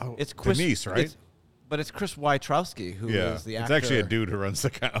Oh, it's Chris Denise, right? But it's Chris Wojtrowski who is Yeah, the it's actor. actually a dude who runs the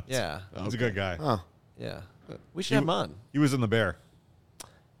account. Yeah, He's a good guy. Huh. yeah. We should have him on. He was in The Bear.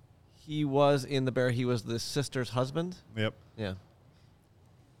 He was in The Bear. He was the sister's husband. Yep. Yeah.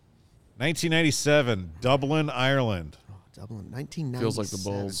 1997, Dublin, Ireland. Dublin, 1997. Feels like the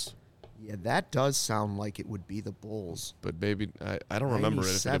Bulls, Yeah, that does sound like it would be the Bulls. but maybe I don't remember it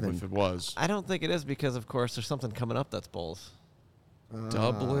if 97. it was. I don't think it is because, of course, there's something coming up that's Bulls.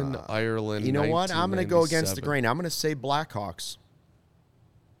 Dublin, Ireland. You know what? I'm going to go against the 1997. grain. I'm going to say Blackhawks.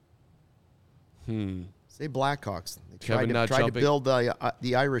 Hmm. Say Blackhawks. They Kevin not tried to jumping. build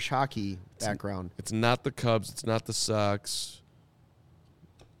the Irish hockey background. It's not the Cubs. It's not the Sox.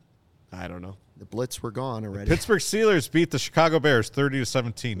 I don't know. The Blitz were gone already. Pittsburgh Steelers beat the Chicago Bears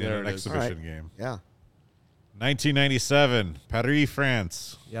 30-17 in There an it is. exhibition All right. game. Yeah. 1997, Paris,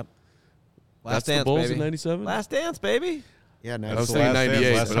 France. Yep. That's the Bulls baby. in 97? Last Dance, baby. Yeah, I was the thinking last dance,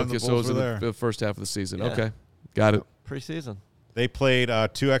 98, last but time okay, the so it Bulls was were in there. the first half of the season. Yeah. Okay. Got it. Preseason. They played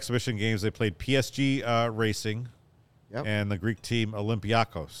 2 exhibition games. They played PSG Racing and the Greek team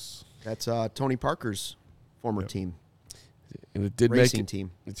Olympiakos. That's Tony Parker's former team. And it did Racing make it,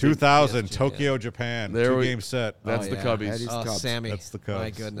 team. 2000, Tokyo, Japan. There 2-game set. That's the Cubbies. That is the Cubs. Sammy. That's the Cubs. My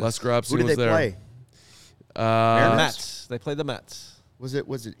goodness. Les Gropsy Who did was they there. play? Mets. They played the Mets. Was it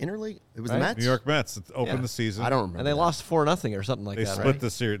interleague? It was Right? the Mets? New York Mets. It opened Yeah. the season. I don't remember. And they that. lost 4-0 or something like They that, split right? the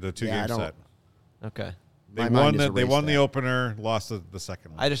series, the 2-game don't- set. Okay. They My won. mind has They won erased the that. opener. Lost the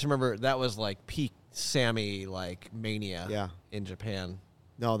second one. I just remember that was like peak Sammy mania Yeah. in Japan.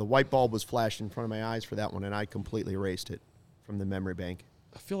 No, the white bulb was flashed in front of my eyes for that one, and I completely erased it from the memory bank.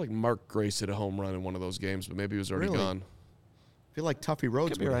 I feel like Mark Grace hit a home run in one of those games, but maybe he was already Really? gone. I feel like Tuffy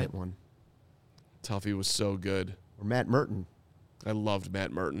Rhodes Could be would have right. hit one. Tuffy was so good. Or Matt Merton. I loved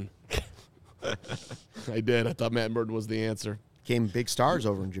Matt Merton. I did. I thought Matt Merton was the answer. Became big stars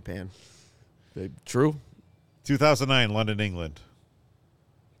over in Japan. True. 2009, London, England.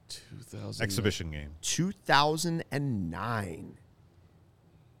 2000 Exhibition game. 2009.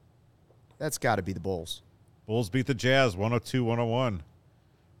 That's got to be the Bulls. Bulls beat the Jazz 102-101.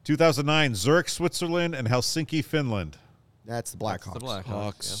 2009, Zurich, Switzerland, and Helsinki, Finland. That's the Blackhawks. The Blackhawks.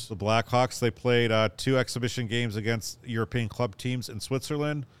 Hawks. The Blackhawks, they played 2 exhibition games against European club teams in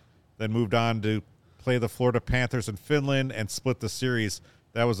Switzerland, then moved on to play the Florida Panthers in Finland and split the series.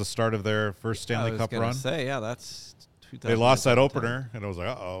 That was the start of their first Stanley Cup run. That's 2000. They lost that opener, and I was like,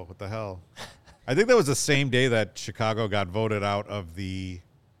 uh-oh, what the hell? I think that was the same day that Chicago got voted out of the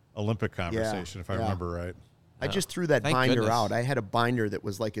Olympic conversation, if I remember right. I just threw that Thank binder goodness. out. I had a binder that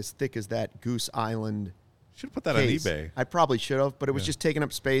was like as thick as that Goose Island Should have put that case. on eBay. I probably should have, but it was just taking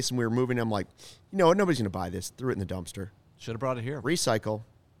up space, and we were moving. I'm like, you know what? Nobody's going to buy this. Threw it in the dumpster. Should have brought it here. Recycle.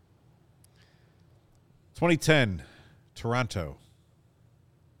 2010, Toronto.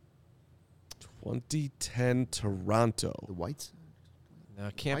 2010 Toronto. The Whites. No,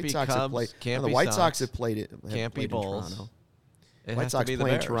 it can't White be Sox have Cubs. played. Can't no, be the White Sox. Sox have played it. Can't be played in Bulls. Toronto. It White has to Sox be the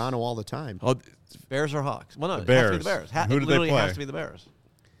play in Bears. Toronto all the time. Oh, Bears or Hawks? Well, no, The it has to be the Bears. Bears. Who It did they literally play? has to be the Bears.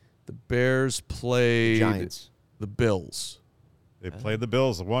 the Bears played Giants. the Bills. They played the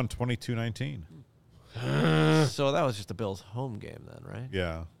Bills, won 22-19. So that was just the Bills' home game then, right?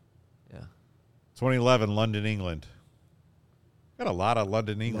 Yeah. Yeah. 2011, London, England. Got a lot of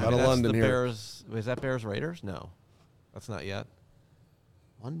London, England. Lot of That's London the here. Bears. Is that Bears Raiders? No, that's not yet.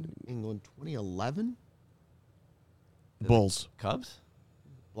 London, England, 2011. Bulls. Cubs?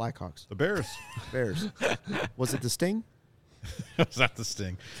 Blackhawks. The Bears. Bears. Was it the Sting? That's not the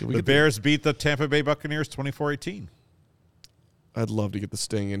Sting. Can we The get the- Bears beat the Tampa Bay Buccaneers 24-18. I'd love to get the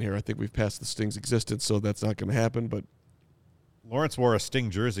Sting in here. I think we've passed the Sting's existence, so that's not going to happen. But Lawrence wore a Sting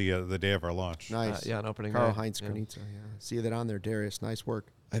jersey the day of our launch. Nice. Yeah, an opening Karl day. Heinz Yeah. Granitza. Yeah. See that on there, Darius. Nice work.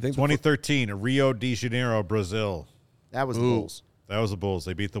 I think 2013, Rio de Janeiro, Brazil. That was the Ooh. Bulls. That was the Bulls.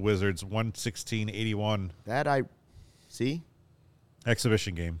 They beat the Wizards 116-81 That I see.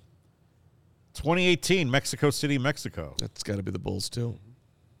 exhibition game. 2018, Mexico City, Mexico. that's got to be the Bulls too.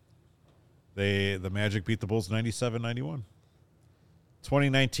 The Magic beat the Bulls 97-91.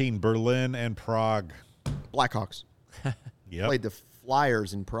 2019, Berlin and Prague. Blackhawks Yep. played the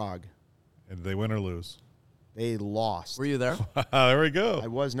Flyers in Prague. And they win or lose. They lost. Were you there? There we go. I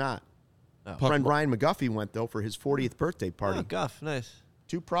was not. Oh. Friend Ryan McGuffey went though for his 40th birthday party Oh, Guff, nice.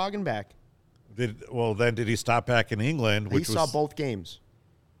 to Prague and back. Then did he stop back in England? He Which saw was, both games.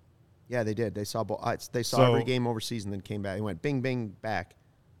 Yeah, they did. They saw both. They saw So- every game overseas and then came back. He went bing, bing, back.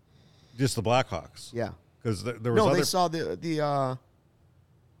 just the Blackhawks. Yeah. Because there was No, other. they saw the.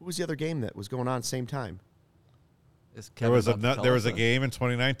 Who was the other game that was going on at the same time? Is there Kevin was about to tell there was us a this? game in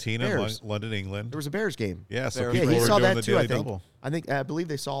 2019 in Bears. London, England. There was a Bears game. Yeah, so Bears. people Yeah, he were saw doing that the too. I daily think. double. I believe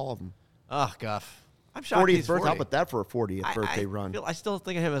they saw all of them. Oh, Guff. I'm shocked 40th he's birthday. 40. How about that for a 40th birthday run? I still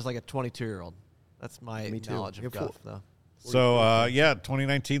think of him as like a 22-year-old. That's my Me too. knowledge Yeah, of Guff, though. So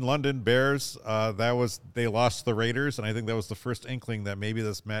 2019 London Bears. They lost the Raiders, and I think that was the first inkling that maybe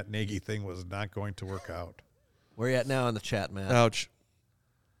this Matt Nagy thing was not going to work out. Where you at now in the chat, man? Ouch.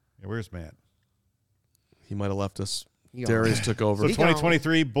 Yeah, where's Matt? He might have left us. He Darius gone. took over. So He gone.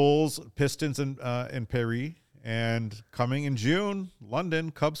 2023 Bulls, Pistons, in Paris, and coming in June,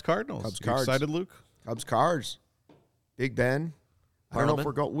 London Cubs Cardinals. Cubs, You Cards. excited, Luke? Cubs Cards. Big Ben. I don't know if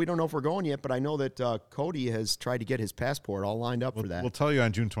Parliament. we don't know if we're going yet, but I know that Cody has tried to get his passport all lined up for that. We'll tell you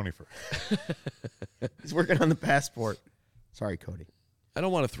on June 21st. He's working on the passport. Sorry, Cody. I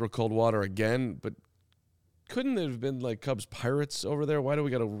don't want to throw cold water again, but couldn't there have been like Cubs Pirates over there? Why do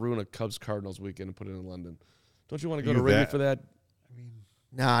we got to ruin a Cubs Cardinals weekend and put it in London? Don't you want to go to You Wrigley bet. for that?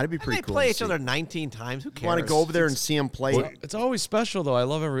 Nah, it'd be pretty They cool. play to each see. other 19 times. Who cares? You want to go over there and see them play? It's always special though. I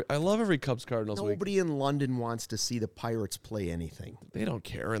love every Cubs Cardinals week. Nobody in London wants to see the Pirates play anything. They don't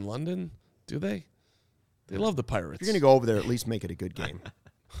care in London, do they? They love the Pirates. If you're going to go over there, at least make it a good game.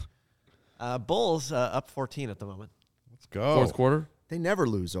 Bulls up 14 at the moment. Let's go. Fourth quarter. They never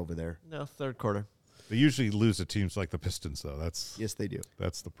lose over there. No, third quarter. They usually lose to teams like the Pistons, though. Yes, they do.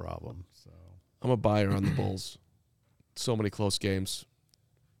 That's the problem. So, I'm a buyer on the Bulls. So many close games.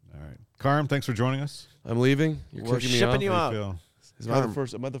 all right, Carm, thanks for joining us. I'm leaving. You're We're kicking me shipping off. you How out. do you feel? Am I the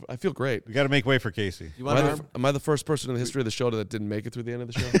first? I feel great. We got to make way for Casey. You want Am I the first person in the history of the show that didn't make it through the end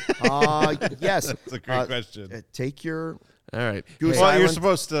of the show? Yes. That's a great question. Take your All right. Goose Well, you're Island.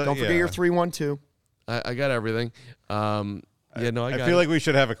 supposed to. Don't forget your 3-1-2. I got everything. I got I feel like we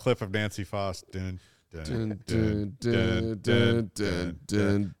should have a clip of Nancy Foss. Dun, dun, dun, dun, dun,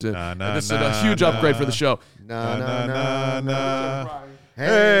 dun, dun. This is a huge upgrade for the show. Na, na, na, na.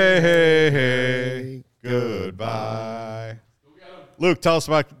 Hey, hey, hey. Goodbye. Luke, tell us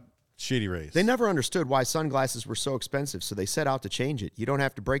about Shady Rays. They never understood why sunglasses were so expensive, so they set out to change it. You don't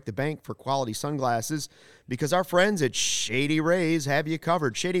have to break the bank for quality sunglasses because our friends at Shady Rays have you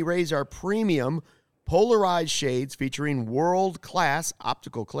covered. Shady Rays are premium polarized shades featuring world-class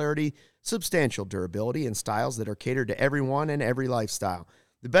optical clarity, substantial durability, and styles that are catered to everyone and every lifestyle.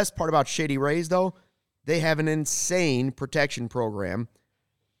 The best part about Shady Rays, though, they have an insane protection program.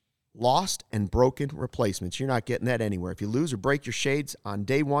 Lost and broken replacements. You're not getting that anywhere. If you lose or break your shades on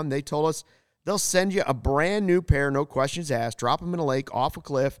day one, they told us they'll send you a brand new pair, no questions asked. Drop them in a lake, off a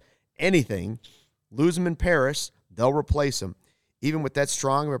cliff, anything. Lose them in Paris, they'll replace them. Even with that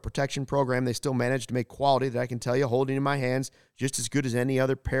strong of a protection program, they still manage to make quality that I can tell you, holding in my hands, just as good as any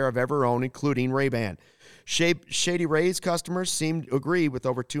other pair I've ever owned, including Ray-Ban. Shady Rays customers seem to agree with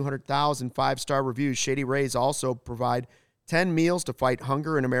over 200,000 five-star reviews. Shady Rays also provide 10 meals to fight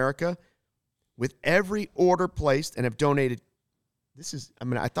hunger in America with every order placed and have donated.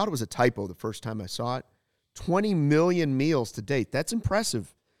 I thought it was a typo the first time I saw it. 20 million meals to date. That's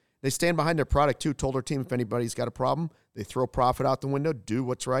impressive. They stand behind their product, too. Told our team if anybody's got a problem, they throw profit out the window, do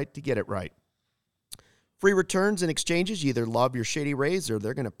what's right to get it right. Free returns and exchanges. You either love your Shady Rays or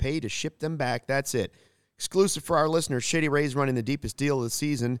they're going to pay to ship them back. That's it. Exclusive for our listeners, Shady Rays running the deepest deal of the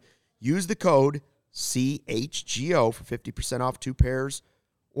season. Use the code CHGO for 50% off 2 pairs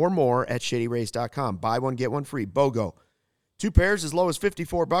or more at shadyrays.com. Buy one, get one free. BOGO. 2 pairs as low as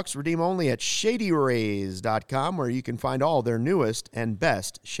 $54. Redeem only at shadyrays.com, where you can find all their newest and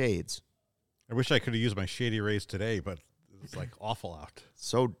best shades. I wish I could have used my Shady Rays today, but it's like awful out.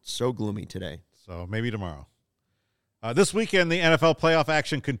 So gloomy today. So maybe tomorrow. This weekend, the NFL playoff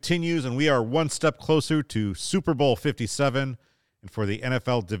action continues, and we are one step closer to Super Bowl 57. And for the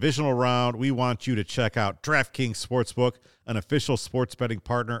NFL divisional round, we want you to check out DraftKings Sportsbook, an official sports betting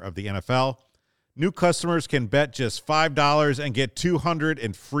partner of the NFL. New customers can bet just $5 and get $200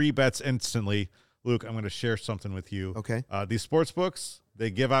 in free bets instantly. Luke, I'm going to share something with you. Okay. These sportsbooks, they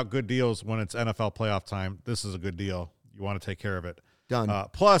give out good deals when it's NFL playoff time. This is a good deal. You want to take care of it. Done.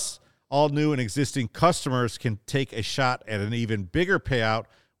 Plus, all new and existing customers can take a shot at an even bigger payout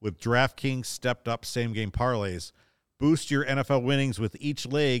with DraftKings stepped-up same-game parlays. Boost your NFL winnings with each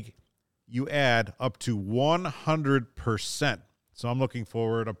leg you add up to 100%. So I'm looking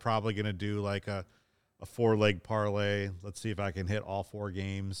forward. I'm probably going to do like a 4-leg parlay. Let's see if I can hit all 4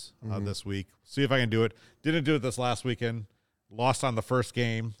 games this week. See if I can do it. Didn't do it this last weekend. Lost on the first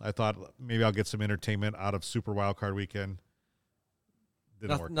game. I thought maybe I'll get some entertainment out of Super Wildcard Weekend.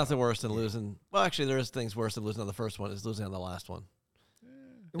 Didn't work. Nothing worse than losing. Well, actually, there is things worse than losing on the first one is losing on the last one.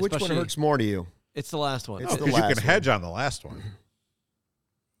 Which one hurts more to you? It's the last one. It's the Because you last can hedge on the last one.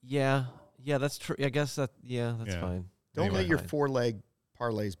 Yeah, that's true. I guess that's fine. Don't Anyway. let your 4-leg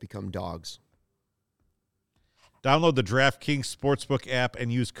parlays become dogs. Download the DraftKings Sportsbook app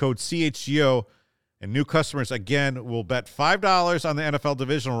and use code CHGO. And new customers, again, will bet $5 on the NFL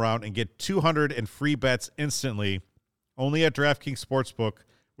divisional round and get $200 in free bets instantly. Only at DraftKings Sportsbook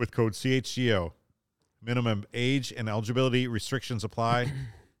with code CHGO. Minimum age and eligibility restrictions apply.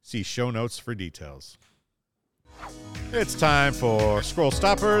 See show notes for details. It's time for Scroll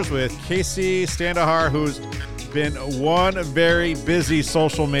Stoppers with Casey Standahar, who's been one very busy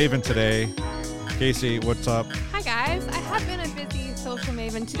social maven today. Casey, what's up? Hi, guys. I have been a busy social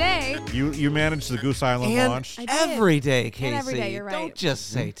maven today. You managed the Goose Island And launch. I did. every day, Casey. And every day, you're right. Don't just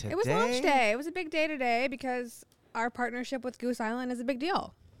say today. It was launch day. It was a big day today because our partnership with Goose Island is a big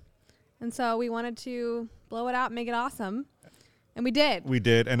deal. And so we wanted to blow it out, make it awesome. And we did. We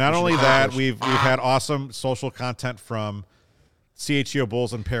did. And not only that, we've had awesome social content from CHGO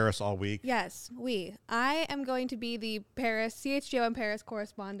Bulls in Paris all week. Yes, I am going to be the CHGO in Paris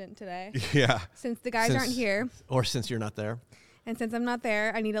correspondent today. Yeah. Since the guys aren't here. Or since you're not there. And since I'm not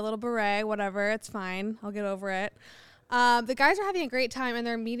there, I need a little beret, whatever. It's fine. I'll get over it. The guys are having a great time, and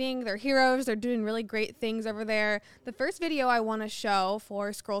they're meeting their heroes. They're doing really great things over there. The first video I want to show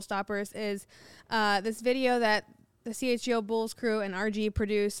for Scroll Stoppers is this video that the CHGO Bulls crew and RG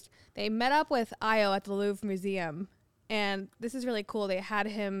produced. They met up with Io at the Louvre Museum. And this is really cool. They had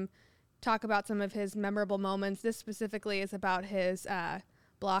him talk about some of his memorable moments. This specifically is about his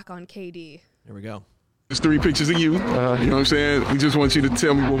block on KD. Here we go. There's 3 pictures of you. You know what I'm saying? We just want you to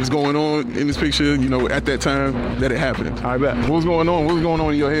tell me what was going on in this picture, at that time that it happened. I bet. What was going on? What was going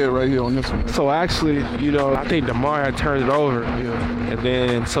on in your head right here on this one? So actually, I think DeMar had turned it over. And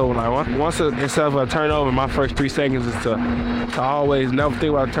then, once instead of a turnover, my first 3 seconds is to always never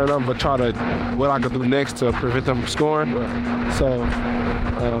think about a turnover, but try to what I could do next to prevent them from scoring. So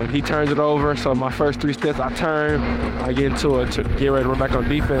he turns it over. So my first 3 steps, I turn, I get into it to get ready to run back on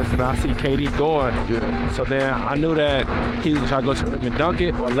defense, and I see KD going. Yeah. So then I knew that he was trying to go to the rim and dunk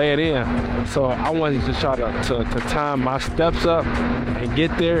it or lay it in. So I wanted to try to time my steps up and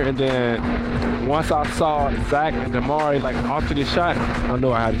get there. And then once I saw Zach and DeMar alter the shot, I knew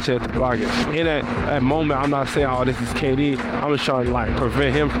I had a chance to block it. In that moment, I'm not saying, oh, this is KD. I'm just trying to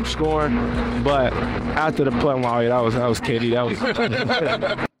prevent him from scoring. But after the play, that was KD. That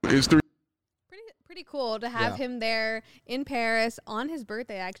was. It's 3. Pretty cool to have him there in Paris on his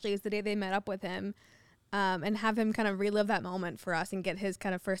birthday. Actually, is the day they met up with him. And have him kind of relive that moment for us and get his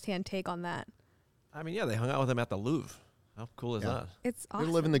kind of firsthand take on that. I mean, they hung out with him at the Louvre. How cool is that? It's awesome.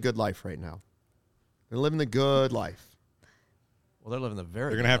 They're living the good life right now. They're living the good life. Well, they're living the very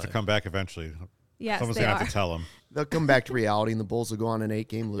They're going to have to come back eventually. Yes, Someone's they going to are. have to tell them. They'll come back to reality, and the Bulls will go on an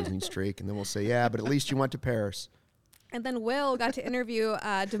 8-game losing streak, and then we'll say, yeah, but at least you went to Paris. And then Will got to interview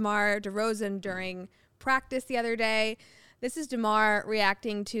DeMar DeRozan during practice the other day. This is DeMar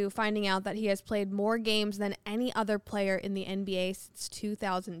reacting to finding out that he has played more games than any other player in the NBA since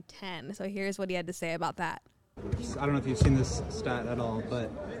 2010. So here's what he had to say about that. I don't know if you've seen this stat at all, but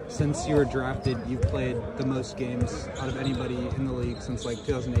since you were drafted, you've played the most games out of anybody in the league since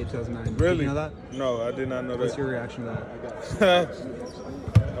 2008, 2009. Really? Did you know that? No, I did not know What's that. your reaction to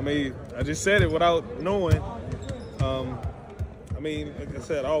that? I mean, I just said it without knowing. Like I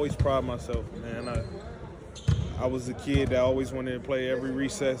said, I always pride myself, man. I was a kid that always wanted to play every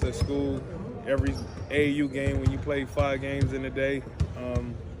recess at school, every AAU game when you play 5 games in a day.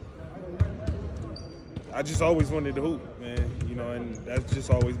 I just always wanted to hoop, man, and that's just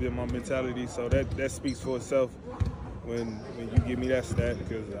always been my mentality. So that speaks for itself when you give me that stat,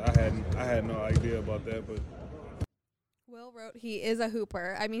 because I had no idea about that. But Will wrote he is a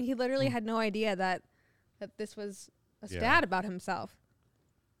hooper. I mean, he literally had no idea that this was a stat about himself.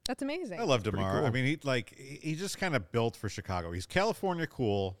 That's amazing. I love DeMar. Cool. I mean, he just kind of built for Chicago. He's California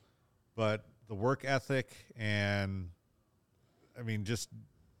cool, but the work ethic and, just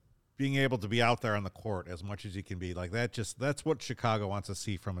being able to be out there on the court as much as he can be, that's what Chicago wants to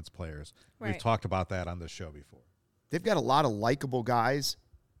see from its players. Right. We've talked about that on this show before. They've got a lot of likable guys.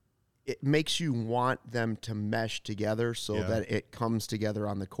 It makes you want them to mesh together so that it comes together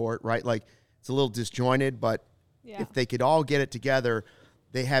on the court, right? It's a little disjointed, but if they could all get it together,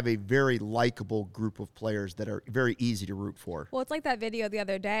 they have a very likable group of players that are very easy to root for. Well, it's like that video the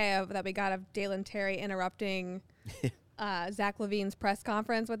other day that we got of Dalen Terry interrupting Zach LaVine's press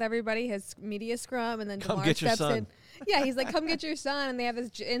conference with everybody, his media scrum, and then DeMar steps in. Yeah, he's like, come get your son, and they have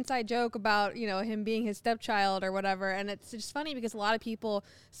this inside joke about, him being his stepchild or whatever, and it's just funny because a lot of people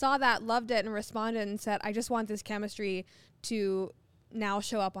saw that, loved it, and responded and said, I just want this chemistry to now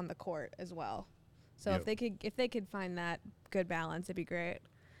show up on the court as well. So if they could find that good balance, it'd be great.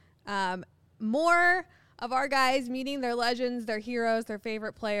 More of our guys meeting their legends, their heroes, their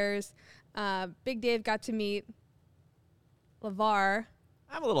favorite players. Big Dave got to meet LeVar.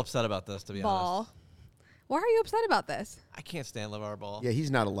 I'm a little upset about this, to be honest. Why are you upset about this? I can't stand LeVar Ball. Yeah, he's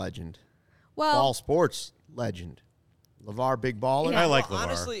not a legend. Well, Ball sports legend. LeVar, big baller. I like Well, LeVar.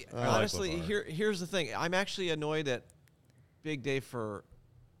 honestly, LeVar. here's the thing. I'm actually annoyed at Big Dave for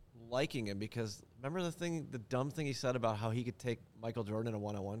liking him because remember the dumb thing he said about how he could take Michael Jordan in a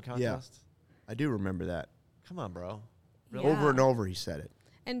one-on-one contest? I do remember that. Come on, bro. Yeah. Over and over he said it.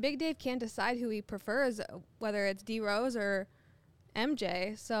 And Big Dave can't decide who he prefers, whether it's D Rose or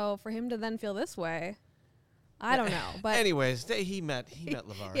MJ. So for him to then feel this way, I don't know. But anyways, he met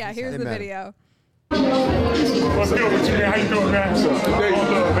LeVar. yeah, here's the video. What's good with you, man? How you doing, man? All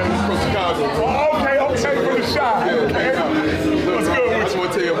love, man. From Chicago. Oh, okay, from the shot. Okay. What's good with you? I just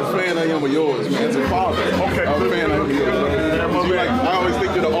want to tell you I'm a fan of yours, man. As a father. Okay. I'm a fan of yours. Yeah, my man.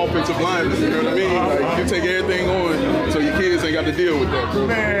 blinders. You know what I mean? Like you take everything on, so your kids ain't got to deal with that, bro.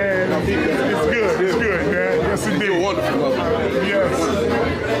 Man, it's good. It's good, man. Yes, indeed. You're wonderful, brother.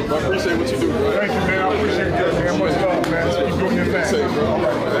 Yes. I appreciate what you do, bro. Thank you, man. I appreciate that, man. Much love, man. So keep doing your thing. Safe, bro. All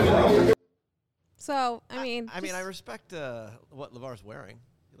right. So, I mean, I respect what LeVar's wearing.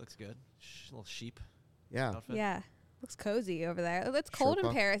 He looks good. Little sheep. Yeah. Outfit. yeah, looks cozy over there. It's cold in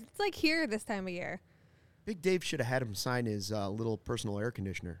Sherpa. Paris. It's like here this time of year. Big Dave should have had him sign his little personal air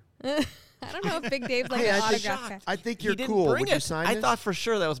conditioner. I don't know if Big Dave's like Hey, an I think- autograph guy. I think He you're didn't cool. bring Would you it. sign I this? thought for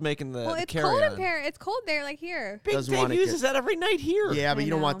sure that was making the Well, it's carry cold on. in Paris. It's cold there, like here. Big Doesn't Dave wanna uses get- that every night here. Yeah, but I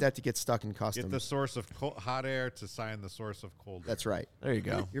you don't want know. that to get stuck in customs. Get the source of hot air to sign the source of cold air. That's right. There you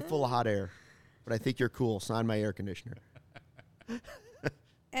go. You're full of hot air, but I think you're cool. Sign my air conditioner.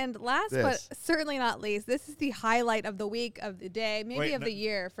 And last This. but certainly not least, this is the highlight of the week, of the day, maybe Wait, of the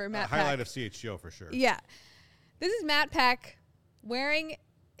year for Matt Peck. Highlight of CHGO for sure. Yeah. This is Matt Peck wearing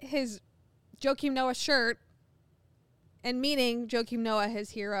his Joakim Noah shirt and meaning Joakim Noah his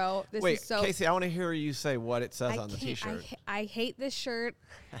hero. This Wait, is so Casey, I want to hear you say what it says on the can't- T-shirt. I hate this shirt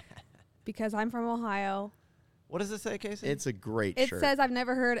because I'm from Ohio. What does it say, Casey? It's a great It shirt. says I've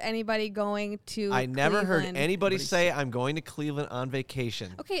never heard anybody going to I never heard Cleveland. anybody say I'm going to Cleveland on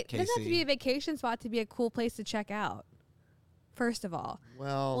vacation. Okay, it Casey. doesn't have to be a vacation spot to be a cool place to check out. First of all,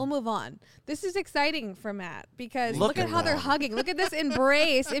 we'll move on. This is exciting for Matt because look at how they're hugging. Look at this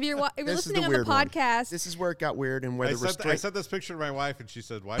embrace. If you're This is listening on the weird one. podcast, This is where it got weird and where I the sent this picture to my wife, and she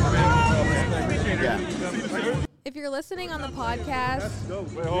said, "Why?" Yeah. if you're listening on the podcast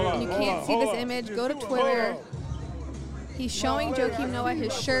and you can't see this image, go to Twitter. He's showing Joakim Noah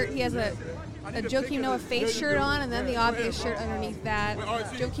his shirt. He has a Joakim Noah face shirt on, and then the obvious shirt underneath that.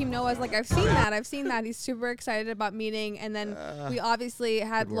 Joakim Noah's like, I've seen that. He's super excited about meeting, and then we obviously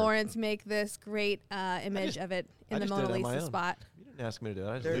had good work. Lawrence make this great image of it in the Mona Lisa spot. You didn't ask me to do it.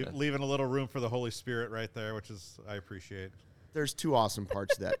 I just did it. Leaving a little room for the Holy Spirit right there, which is I appreciate. There's two awesome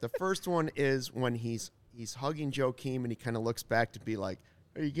parts to that. The first one is when he's hugging Joakim and he kind of looks back to be like,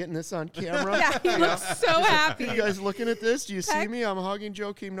 "Are you getting this on camera?" Yeah, he looks so happy. You guys looking at this? Do you see Peck. me? I'm hugging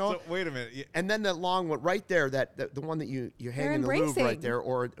Joakim Noah. So wait a minute. And then that long one right there, that the one that you hang in the Louvre embracing. right there,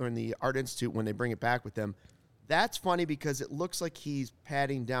 or in the Art Institute when they bring it back with them. That's funny because it looks like he's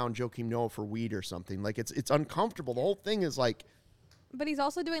patting down Joakim Noah for weed or something. Like it's uncomfortable. The whole thing is like. But he's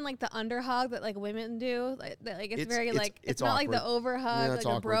also doing like the under hug that like women do. Like it's very it's not like the awkward. over hug, Yeah, like it's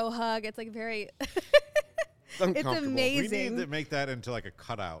a bro awkward. hug. It's like very. It's It's uncomfortable. We amazing. need to make that into like a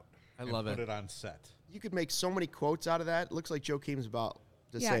cutout. I love Put it. it on set. You could make so many quotes out of that. It looks like Joakim's about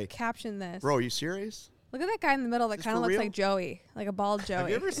to Yeah, say, caption this. "Bro, are you serious?" Look at that guy in the middle that Is this kind of for looks real? like Joey, like a bald Joey. Have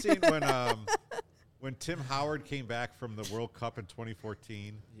you ever seen when Tim Howard came back from the World Cup in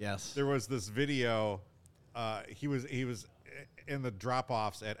 2014? Yes. There was this video. He was in the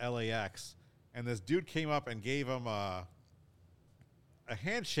drop-offs at LAX, and this dude came up and gave him a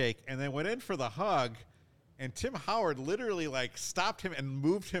handshake, and then went in for the hug. And Tim Howard literally like stopped him and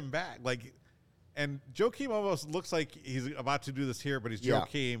moved him back. Like, and Joakim almost looks like he's about to do this here, but he's Yeah.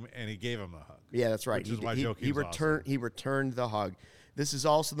 Joakim, and he gave him the hug. Yeah, that's right. Which is why he Joakim's returned. awesome. He returned the hug. This is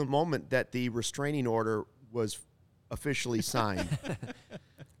also the moment that the restraining order was officially signed.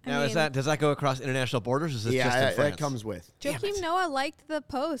 Now, mean- does that go across international borders? Or is it Yeah, just in that France? comes with. Joakim Noah liked the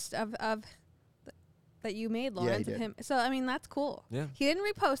post of that you made, Lawrence, he of did. him. So I mean, that's cool. Yeah. He didn't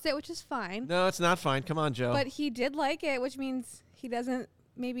repost it, which is fine. No, it's not fine. Come on, Joe. But he did like it, which means he doesn't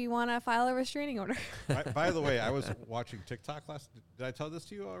maybe want to file a restraining order. By the way, I was watching TikTok last. Did I tell this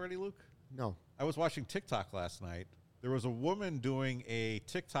to you already, Luke? No. I was watching TikTok last night. There was a woman doing a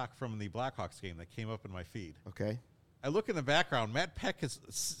TikTok from the Blackhawks game that came up in my feed. Okay. I look in the background. Matt Peck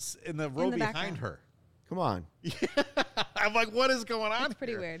is in the row the behind background. her. Come on. I'm like, what is going on? That's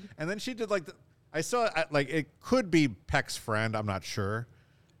pretty here? weird. And then she did like I saw like it could be Peck's friend. I'm not sure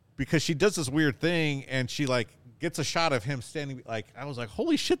because she does this weird thing and she like gets a shot of him standing. Like I was like,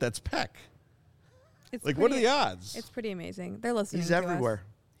 holy shit, that's Peck. It's Like, what are pretty- the odds? It's pretty amazing. They're listening. He's to us. everywhere.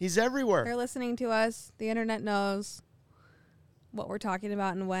 He's everywhere. They're listening to us. The internet knows what we're talking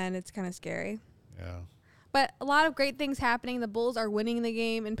about and when. It's kind of scary. Yeah. But a lot of great things happening. The Bulls are winning the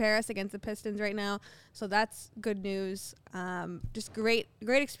game in Paris against the Pistons right now, so that's good news. Just great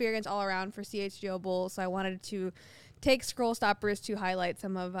experience all around for CHGO Bulls. So I wanted to take Scroll Stoppers to highlight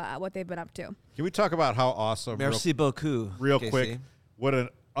some of what they've been up to. Can we talk about how awesome? Merci beaucoup. Real Casey. quick, what an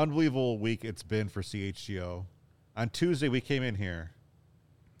unbelievable week it's been for CHGO. On Tuesday, we came in here,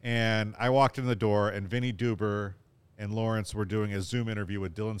 and I walked in the door, and Vinny Duber and Lawrence were doing a Zoom interview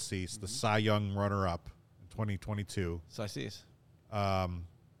with Dylan Cease, the Cy Young runner-up in 2022. Cy Cease.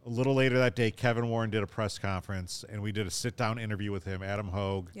 a little later that day, Kevin Warren did a press conference, and we did a sit-down interview with him. Adam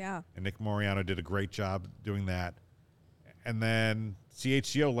Hogue and Nick Moriano did a great job doing that. And then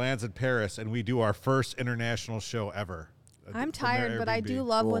CHGO lands in Paris, and we do our first international show ever. I'm tired, but I do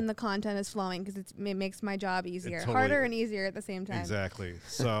love when the content is flowing because it makes my job easier. Harder and easier at the same time. Exactly.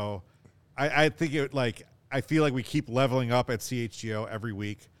 So I think I feel like we keep leveling up at CHGO every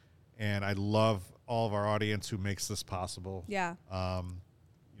week, and I love all of our audience who makes this possible. Yeah.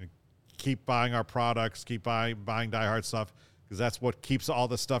 Keep buying our products, keep buying Die Hard stuff, because that's what keeps all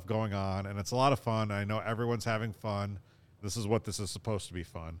this stuff going on, and it's a lot of fun. I know everyone's having fun. This is supposed to be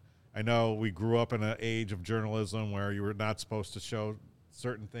fun. I know we grew up in an age of journalism where you were not supposed to show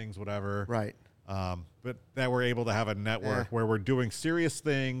certain things, whatever. Right. But that we're able to have a network where we're doing serious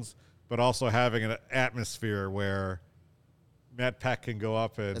things, but also having an atmosphere where Matt Peck can go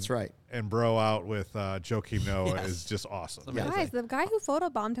up and and bro out with Joakim Noah is just awesome. Guys, the guy who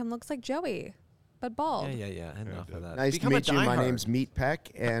photobombed him looks like Joey, but bald. Yeah. Enough of that. Nice to meet you. My name's Meat Peck,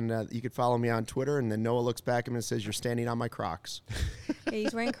 and you can follow me on Twitter. And then Noah looks back at him and says, "You're standing on my Crocs." Yeah,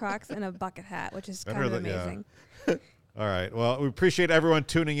 he's wearing Crocs and a bucket hat, which is kind of amazing. All right. Well, we appreciate everyone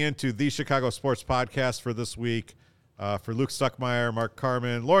tuning in to the Chicago Sports Podcast for this week. For Luke Stuckmeyer, Mark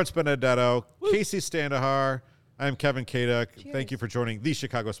Carman, Lawrence Benedetto, Casey Standahar, I'm Kevin Kaduk. Thank you for joining the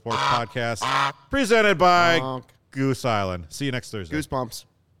Chicago Sports Podcast, presented by Goose Island. See you next Thursday. Goosebumps.